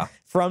Jackson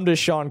from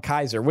Deshaun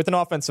Kaiser with an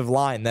offensive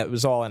line that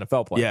was all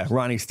NFL players. Yeah,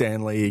 Ronnie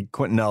Stanley,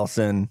 Quentin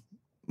Nelson,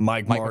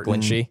 Mike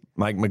Martin,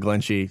 Mike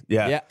McGlinchey.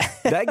 Yeah.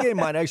 That game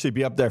might actually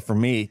be up there for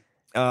me.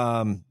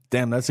 Damn,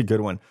 that's a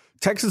good one.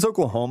 Texas,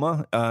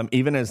 Oklahoma,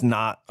 even as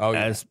not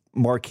as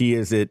marquee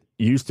as it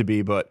used to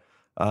be, but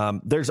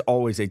there's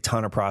always a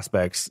ton of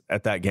prospects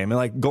at that game. And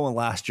like going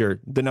last year,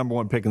 the number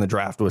 1 pick in the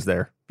draft was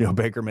there,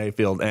 Baker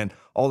Mayfield, and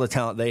all the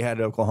talent they had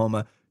at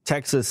Oklahoma.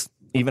 Texas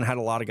even had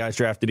a lot of guys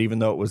drafted, even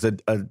though it was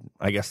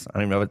I guess, I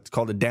don't know, it's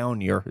called a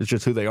down year. It's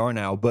just who they are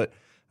now. But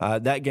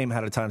that game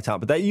had a ton of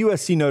talent. But that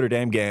USC Notre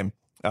Dame game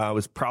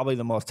was probably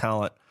the most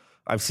talent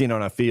I've seen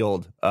on a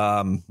field.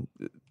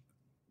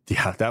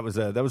 Yeah, that was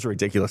a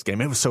ridiculous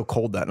game. It was so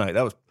cold that night.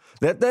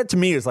 That to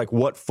me is like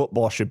what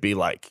football should be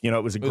like. It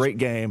was a great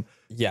game.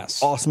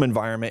 Yes. Awesome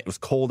environment. It was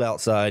cold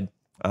outside.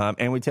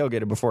 And we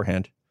tailgated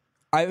beforehand.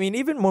 I mean,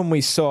 even when we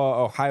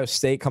saw Ohio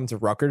State come to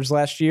Rutgers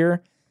last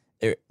year,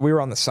 we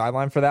were on the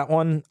sideline for that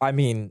one. I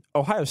mean,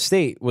 Ohio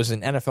State was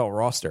an NFL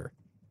roster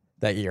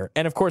that year.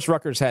 And of course,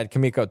 Rutgers had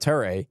Kamiko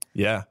Ture.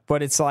 Yeah.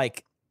 But it's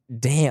like,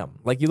 damn.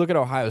 Like you look at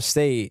Ohio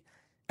State,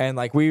 and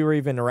like we were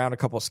even around a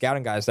couple of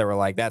scouting guys that were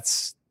like,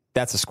 that's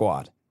a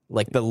squad.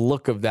 Like the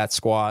look of that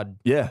squad.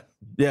 Yeah.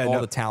 Yeah.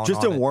 All the talent.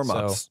 Just in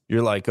warm-ups.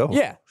 You're like, oh,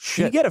 yeah.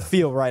 Shit. You get a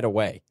feel right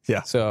away.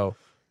 Yeah. So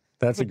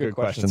that's a good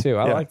question too.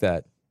 I like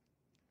that.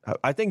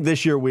 I think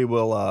this year we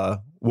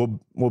will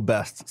we'll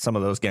best some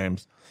of those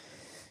games.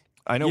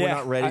 I know we're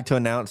not ready to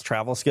announce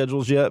travel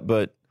schedules yet,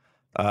 but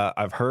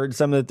I've heard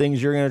some of the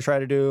things you're going to try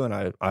to do,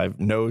 and I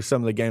know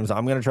some of the games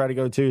I'm going to try to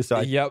go to. So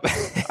I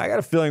got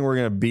a feeling we're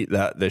going to beat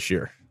that this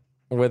year.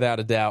 Without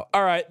a doubt.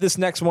 All right, this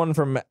next one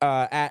from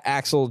at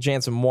Axel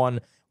Jansen 1.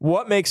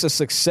 What makes a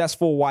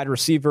successful wide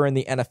receiver in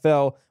the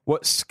NFL?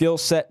 What skill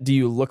set do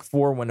you look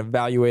for when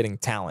evaluating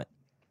talent?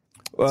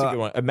 That's a good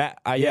one. Matt,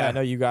 I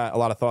know you got a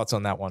lot of thoughts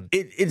on that one.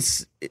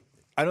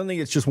 I don't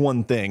think it's just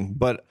one thing,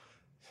 but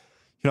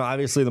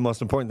obviously the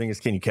most important thing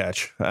is can you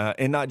catch?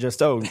 And not just,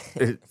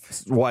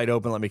 it's wide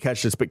open, let me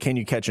catch this, but can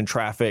you catch in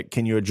traffic?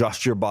 Can you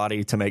adjust your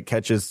body to make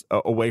catches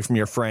away from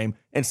your frame?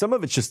 And some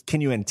of it's just, can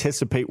you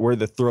anticipate where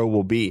the throw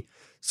will be?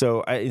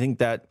 So I think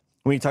that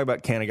when you talk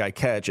about can a guy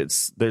catch,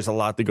 there's a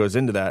lot that goes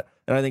into that.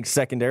 And I think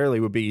secondarily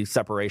would be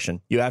separation.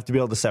 You have to be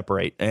able to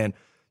separate. And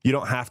you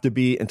don't have to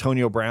be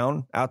Antonio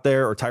Brown out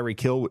there or Tyreek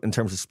Hill in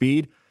terms of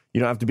speed. You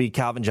don't have to be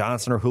Calvin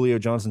Johnson or Julio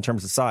Jones in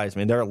terms of size. I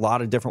mean, there are a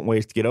lot of different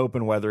ways to get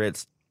open, whether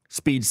it's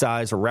speed,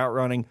 size, or route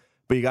running,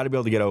 but you got to be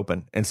able to get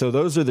open. And so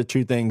those are the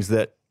two things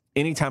that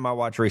anytime I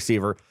watch a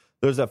receiver,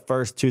 those are the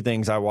first two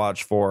things I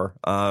watch for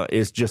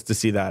is just to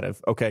see that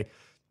of, okay,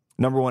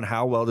 number one,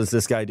 how well does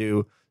this guy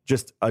do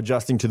just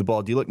adjusting to the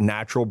ball? Do you look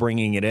natural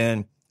bringing it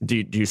in?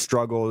 Do you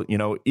struggle?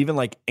 Even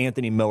like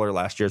Anthony Miller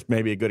last year is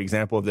maybe a good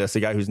example of this, a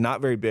guy who's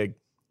not very big,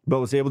 but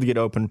was able to get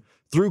open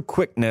through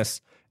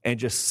quickness and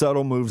just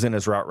subtle moves in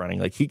his route running.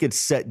 Like he could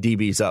set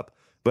DBs up.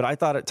 But I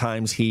thought at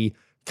times he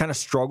kind of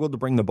struggled to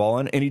bring the ball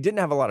in, and he didn't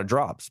have a lot of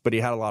drops, but he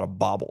had a lot of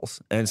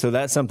bobbles. And so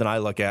that's something I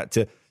look at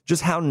to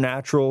just how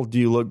natural do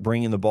you look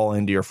bringing the ball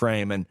into your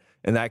frame. And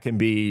that can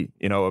be,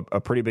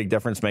 a pretty big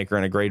difference maker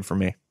and a grade for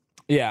me.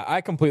 Yeah,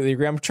 I completely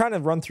agree. I'm trying to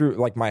run through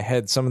like my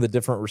head some of the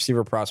different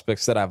receiver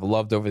prospects that I've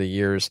loved over the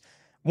years.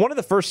 One of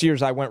the first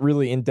years I went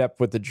really in depth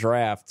with the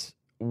draft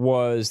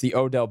was the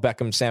Odell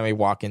Beckham, Sammy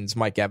Watkins,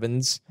 Mike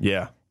Evans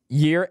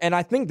year. And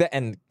I think that,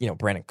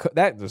 Brandon Cook,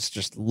 that was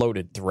just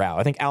loaded throughout.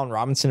 I think Allen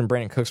Robinson and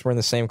Brandon Cooks were in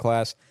the same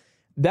class.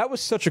 That was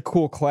such a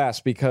cool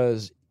class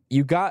because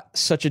you got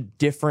such a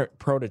different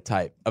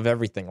prototype of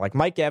everything. Like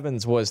Mike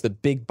Evans was the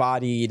big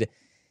bodied,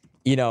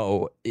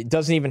 it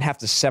doesn't even have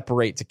to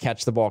separate to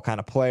catch the ball kind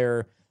of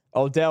player.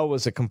 Odell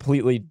was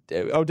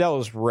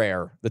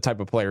rare, the type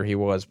of player he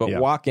was, but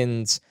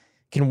Watkins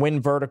can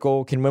win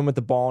vertical, can win with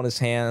the ball in his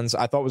hands.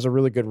 I thought was a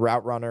really good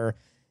route runner.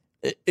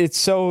 It's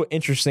so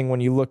interesting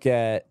when you look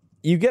at,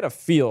 you get a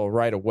feel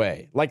right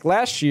away. Like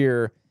last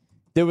year,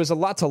 there was a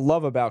lot to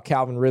love about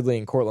Calvin Ridley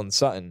and Cortland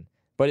Sutton,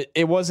 but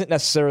it wasn't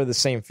necessarily the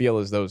same feel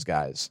as those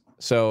guys.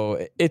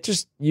 So it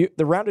just,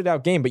 the rounded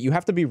out game, but you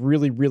have to be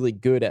really, really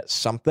good at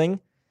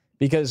something,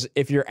 because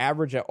if you're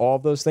average at all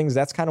of those things,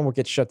 that's kind of what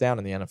gets shut down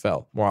in the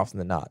NFL more often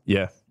than not.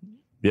 Yeah.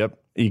 Yep.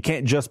 You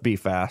can't just be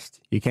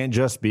fast. You can't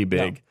just be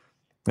big. No.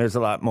 There's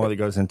a lot more that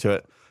goes into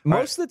it.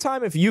 Most of the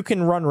time, if you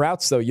can run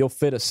routes, though, you'll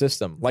fit a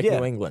system like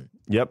New England.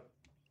 Yep.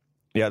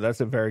 Yeah,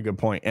 that's a very good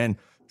point. And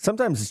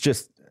sometimes it's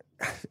just,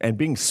 and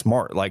being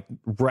smart, like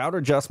route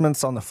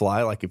adjustments on the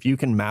fly, like if you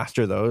can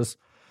master those,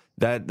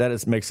 that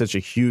makes such a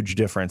huge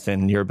difference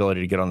in your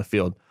ability to get on the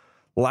field.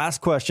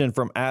 Last question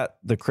from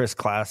 @the Chris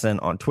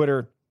Klassen on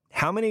Twitter.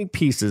 How many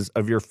pieces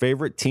of your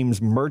favorite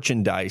team's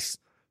merchandise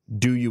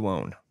do you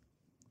own?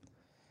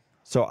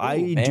 So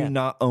I do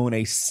not own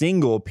a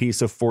single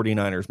piece of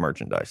 49ers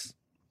merchandise.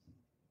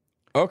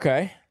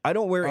 Okay. I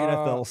don't wear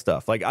NFL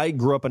stuff. Like I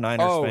grew up a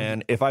Niners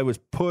fan. If I was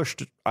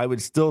pushed, I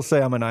would still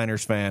say I'm a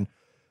Niners fan,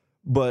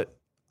 but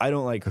I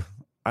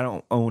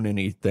don't own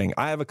anything.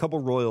 I have a couple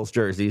Royals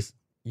jerseys.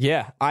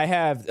 Yeah,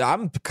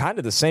 I'm kind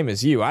of the same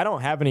as you. I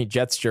don't have any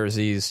Jets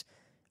jerseys.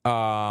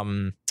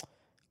 I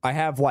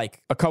have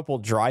like a couple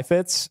dry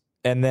fits,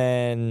 and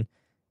then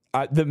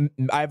I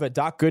have a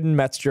Doc Gooden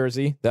Mets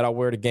jersey that I'll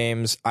wear to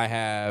games. I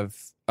have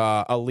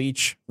a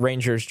Leach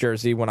Rangers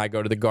jersey when I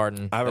go to the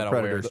Garden. I have a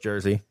Predators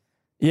jersey.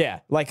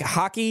 Yeah, like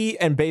hockey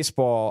and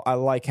baseball, I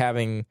like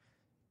having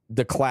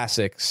the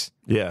classics.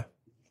 Yeah.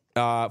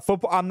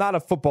 Football, I'm not a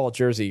football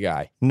jersey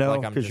guy. No,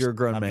 because you're a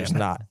grown man. I'm just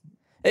not.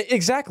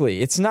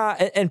 Exactly. It's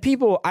not. And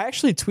people, I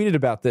actually tweeted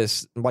about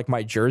this, like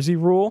my jersey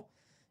rule.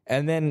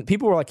 And then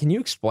people were like, can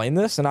you explain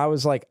this? And I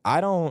was like, I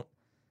don't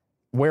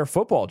wear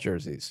football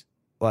jerseys.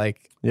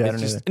 Like, yeah, I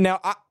don't either. Now,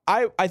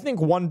 I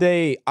think one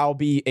day I'll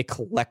be a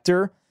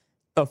collector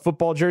of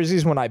football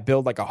jerseys when I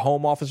build like a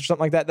home office or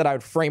something like that I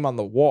would frame on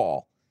the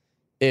wall.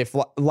 If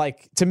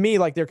like, to me,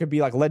 like there could be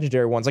like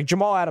legendary ones, like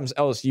Jamal Adams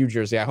LSU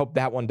jersey. I hope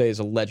that one day is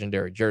a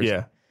legendary jersey.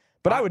 Yeah.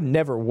 But I would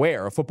never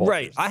wear a football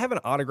jersey. I have an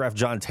autographed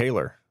John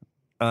Taylor.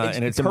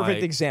 And it's a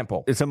perfect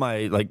example. It's in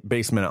my like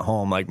basement at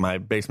home, like my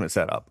basement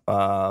setup.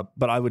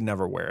 But I would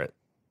never wear it.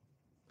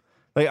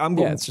 Like I'm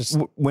going. It's just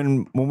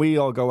when we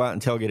all go out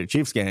and tailgate at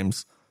Chiefs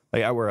games.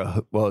 Like I wear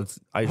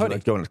I usually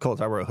like going to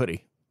Colts. I wear a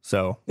hoodie.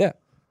 So yeah.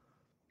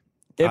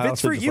 If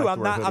it's for you,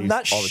 I'm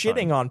not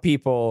shitting on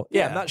people.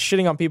 Yeah, I'm not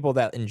shitting on people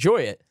that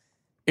enjoy it.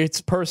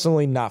 It's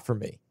personally not for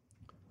me.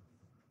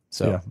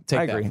 So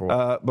take that for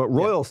what. But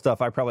Royal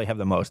stuff, I probably have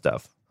the most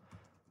of.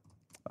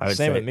 I would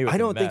Same say. with me with I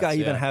don't think I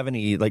even have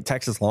any like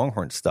Texas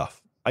Longhorn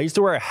stuff. I used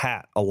to wear a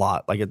hat a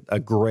lot, like a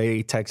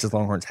gray Texas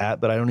Longhorns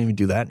hat, but I don't even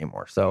do that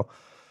anymore. So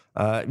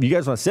if you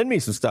guys want to send me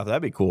some stuff,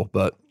 that'd be cool.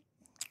 But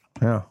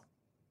yeah,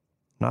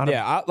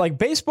 like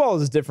baseball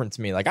is different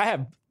to me. Like I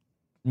have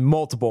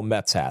multiple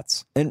Mets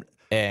hats, and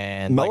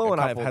Mello like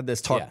and I have had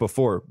this talk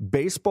before.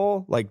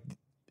 Baseball, like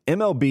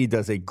MLB,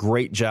 does a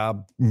great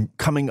job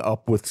coming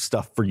up with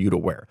stuff for you to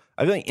wear.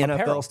 I think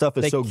NFL stuff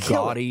is so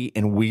gaudy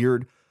and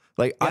weird.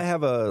 Like I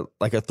have a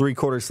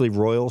 3/4 sleeve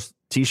Royals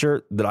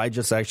t-shirt that I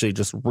just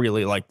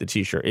really like the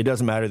t-shirt. It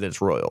doesn't matter that it's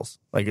Royals.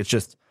 Like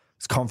it's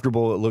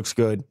comfortable. It looks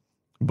good.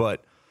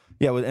 But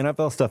yeah, with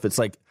NFL stuff, it's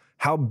like,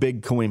 how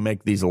big can we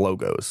make these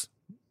logos?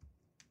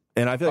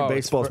 And I feel like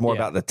baseball is more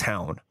about the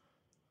town.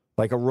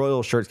 Like a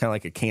Royal shirt's kind of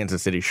like a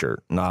Kansas City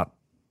shirt, not,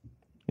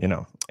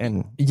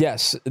 and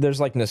yes, there's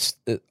like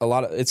a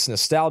lot of, it's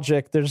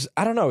nostalgic.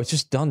 I don't know. It's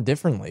just done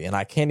differently and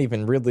I can't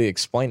even really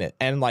explain it.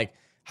 And like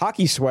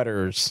hockey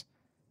sweaters,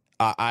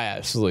 I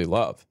absolutely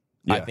love.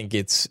 Yeah. I think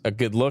it's a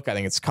good look. I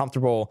think it's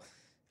comfortable.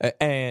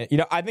 And,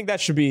 I think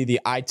that should be the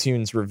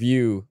iTunes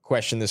review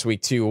question this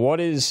week, too. What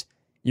is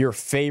your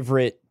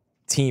favorite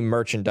team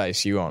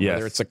merchandise you own? Yes.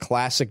 Whether it's a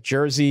classic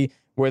jersey,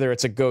 whether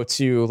it's a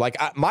go-to. Like,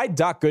 my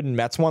Doc Gooden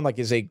Mets one, like,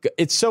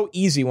 it's so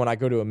easy when I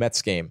go to a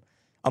Mets game.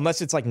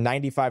 Unless it's like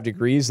 95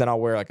 degrees, then I'll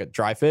wear like a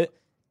dry fit.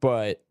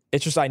 But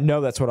it's just, I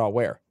know that's what I'll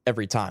wear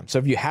every time. So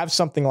if you have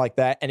something like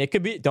that, and it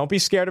could be, don't be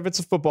scared if it's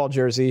a football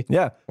jersey.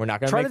 Yeah. We're not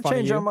going to make fun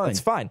of you. Our mind. It's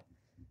fine.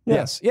 Yeah.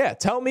 Yes. Yeah.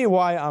 Tell me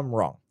why I'm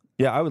wrong.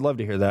 Yeah, I would love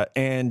to hear that.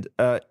 And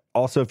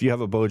also, if you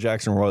have a Bo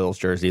Jackson Royals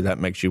jersey, that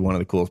makes you one of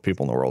the coolest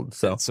people in the world.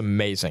 So it's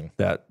amazing.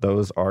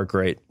 Those are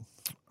great.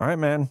 All right,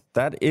 man.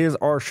 That is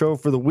our show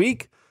for the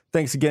week.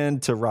 Thanks again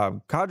to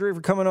Rob Corddry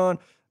for coming on.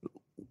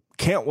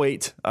 Can't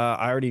wait.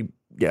 I already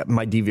got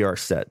my DVR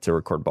set to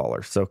record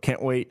Baller, so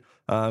can't wait.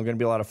 Going to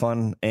be a lot of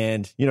fun.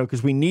 And,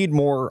 because we need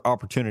more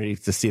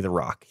opportunities to see The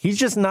Rock. He's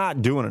just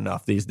not doing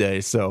enough these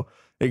days. So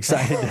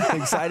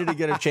excited to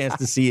get a chance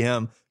to see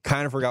him.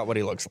 Kind of forgot what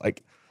he looks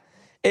like.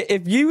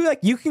 If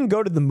you can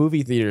go to the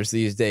movie theaters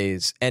these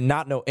days and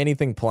not know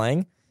anything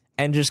playing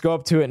and just go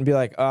up to it and be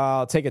like, oh,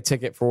 I'll take a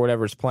ticket for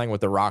whatever's playing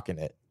with The Rock in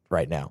it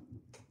right now.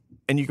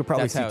 And you could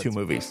probably see two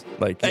movies.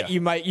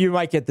 You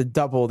might get the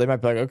double. They might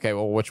be like, okay,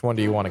 well, which one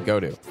do you want to go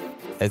to?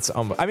 It's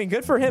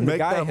good for him. Make the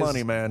guy that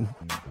money, man.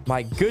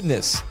 My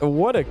goodness,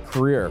 what a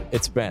career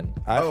it's been.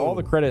 All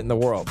the credit in the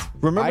world.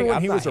 Remember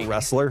when he was a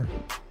wrestler?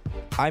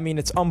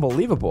 It's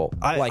unbelievable.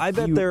 I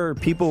bet there are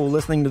people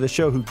listening to the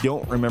show who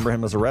don't remember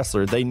him as a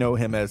wrestler. They know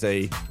him as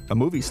a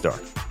movie star.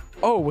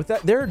 Oh, with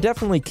that, there are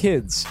definitely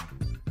kids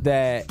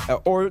that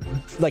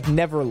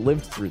never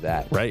lived through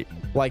that. Right.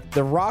 Like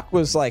The Rock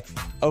was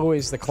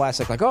always the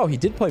classic, he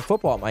did play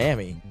football at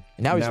Miami,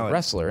 and now he's a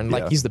wrestler, and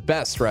he's the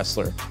best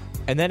wrestler.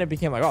 And then it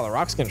became The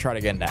Rock's going to try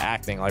to get into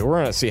acting. We're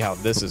going to see how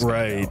this is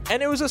going to go.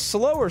 And it was a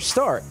slower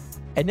start.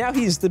 And now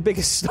he's the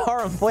biggest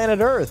star on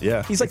planet Earth.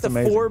 Yeah, he's the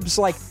amazing. Forbes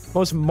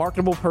most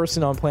marketable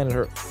person on planet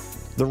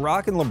Earth. The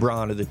Rock and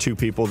LeBron are the two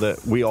people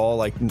that we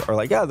all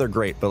are yeah, they're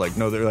great, but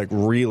no, they're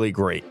really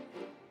great.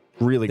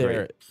 Really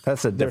great.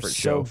 That's a different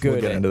show. So good.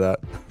 We'll get into that.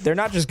 They're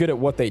not just good at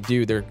what they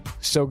do, they're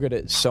so good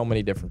at so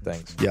many different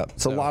things. Yeah,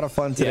 it's a lot of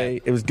fun today.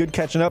 Yeah. It was good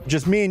catching up.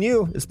 Just me and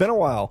you. It's been a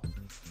while.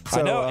 So,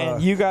 I know,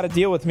 and you got to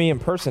deal with me in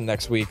person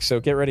next week, so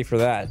get ready for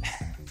that.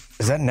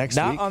 Is that next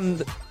week? Not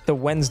on the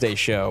Wednesday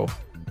show,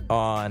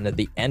 on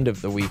the end of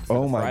the week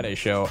for the Friday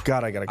show.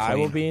 God, I got to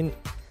clean.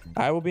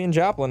 I will be in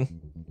Joplin,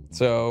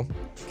 so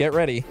get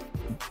ready.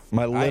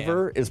 My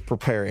liver is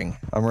preparing.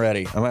 I'm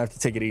ready. I'm going to have to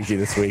take it easy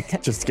this week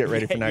just to get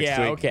ready for next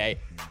week. Okay.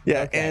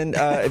 Yeah, okay. And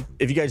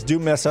if you guys do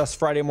miss us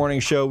Friday morning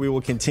show, we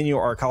will continue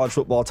our college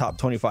football top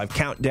 25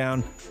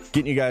 countdown,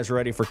 getting you guys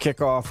ready for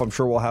kickoff. I'm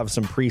sure we'll have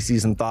some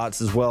preseason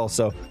thoughts as well,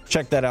 so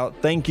check that out.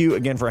 Thank you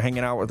again for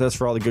hanging out with us,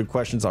 for all the good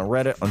questions on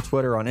Reddit, on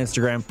Twitter, on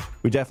Instagram.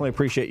 We definitely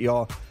appreciate you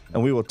all,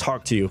 and we will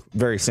talk to you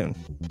very soon.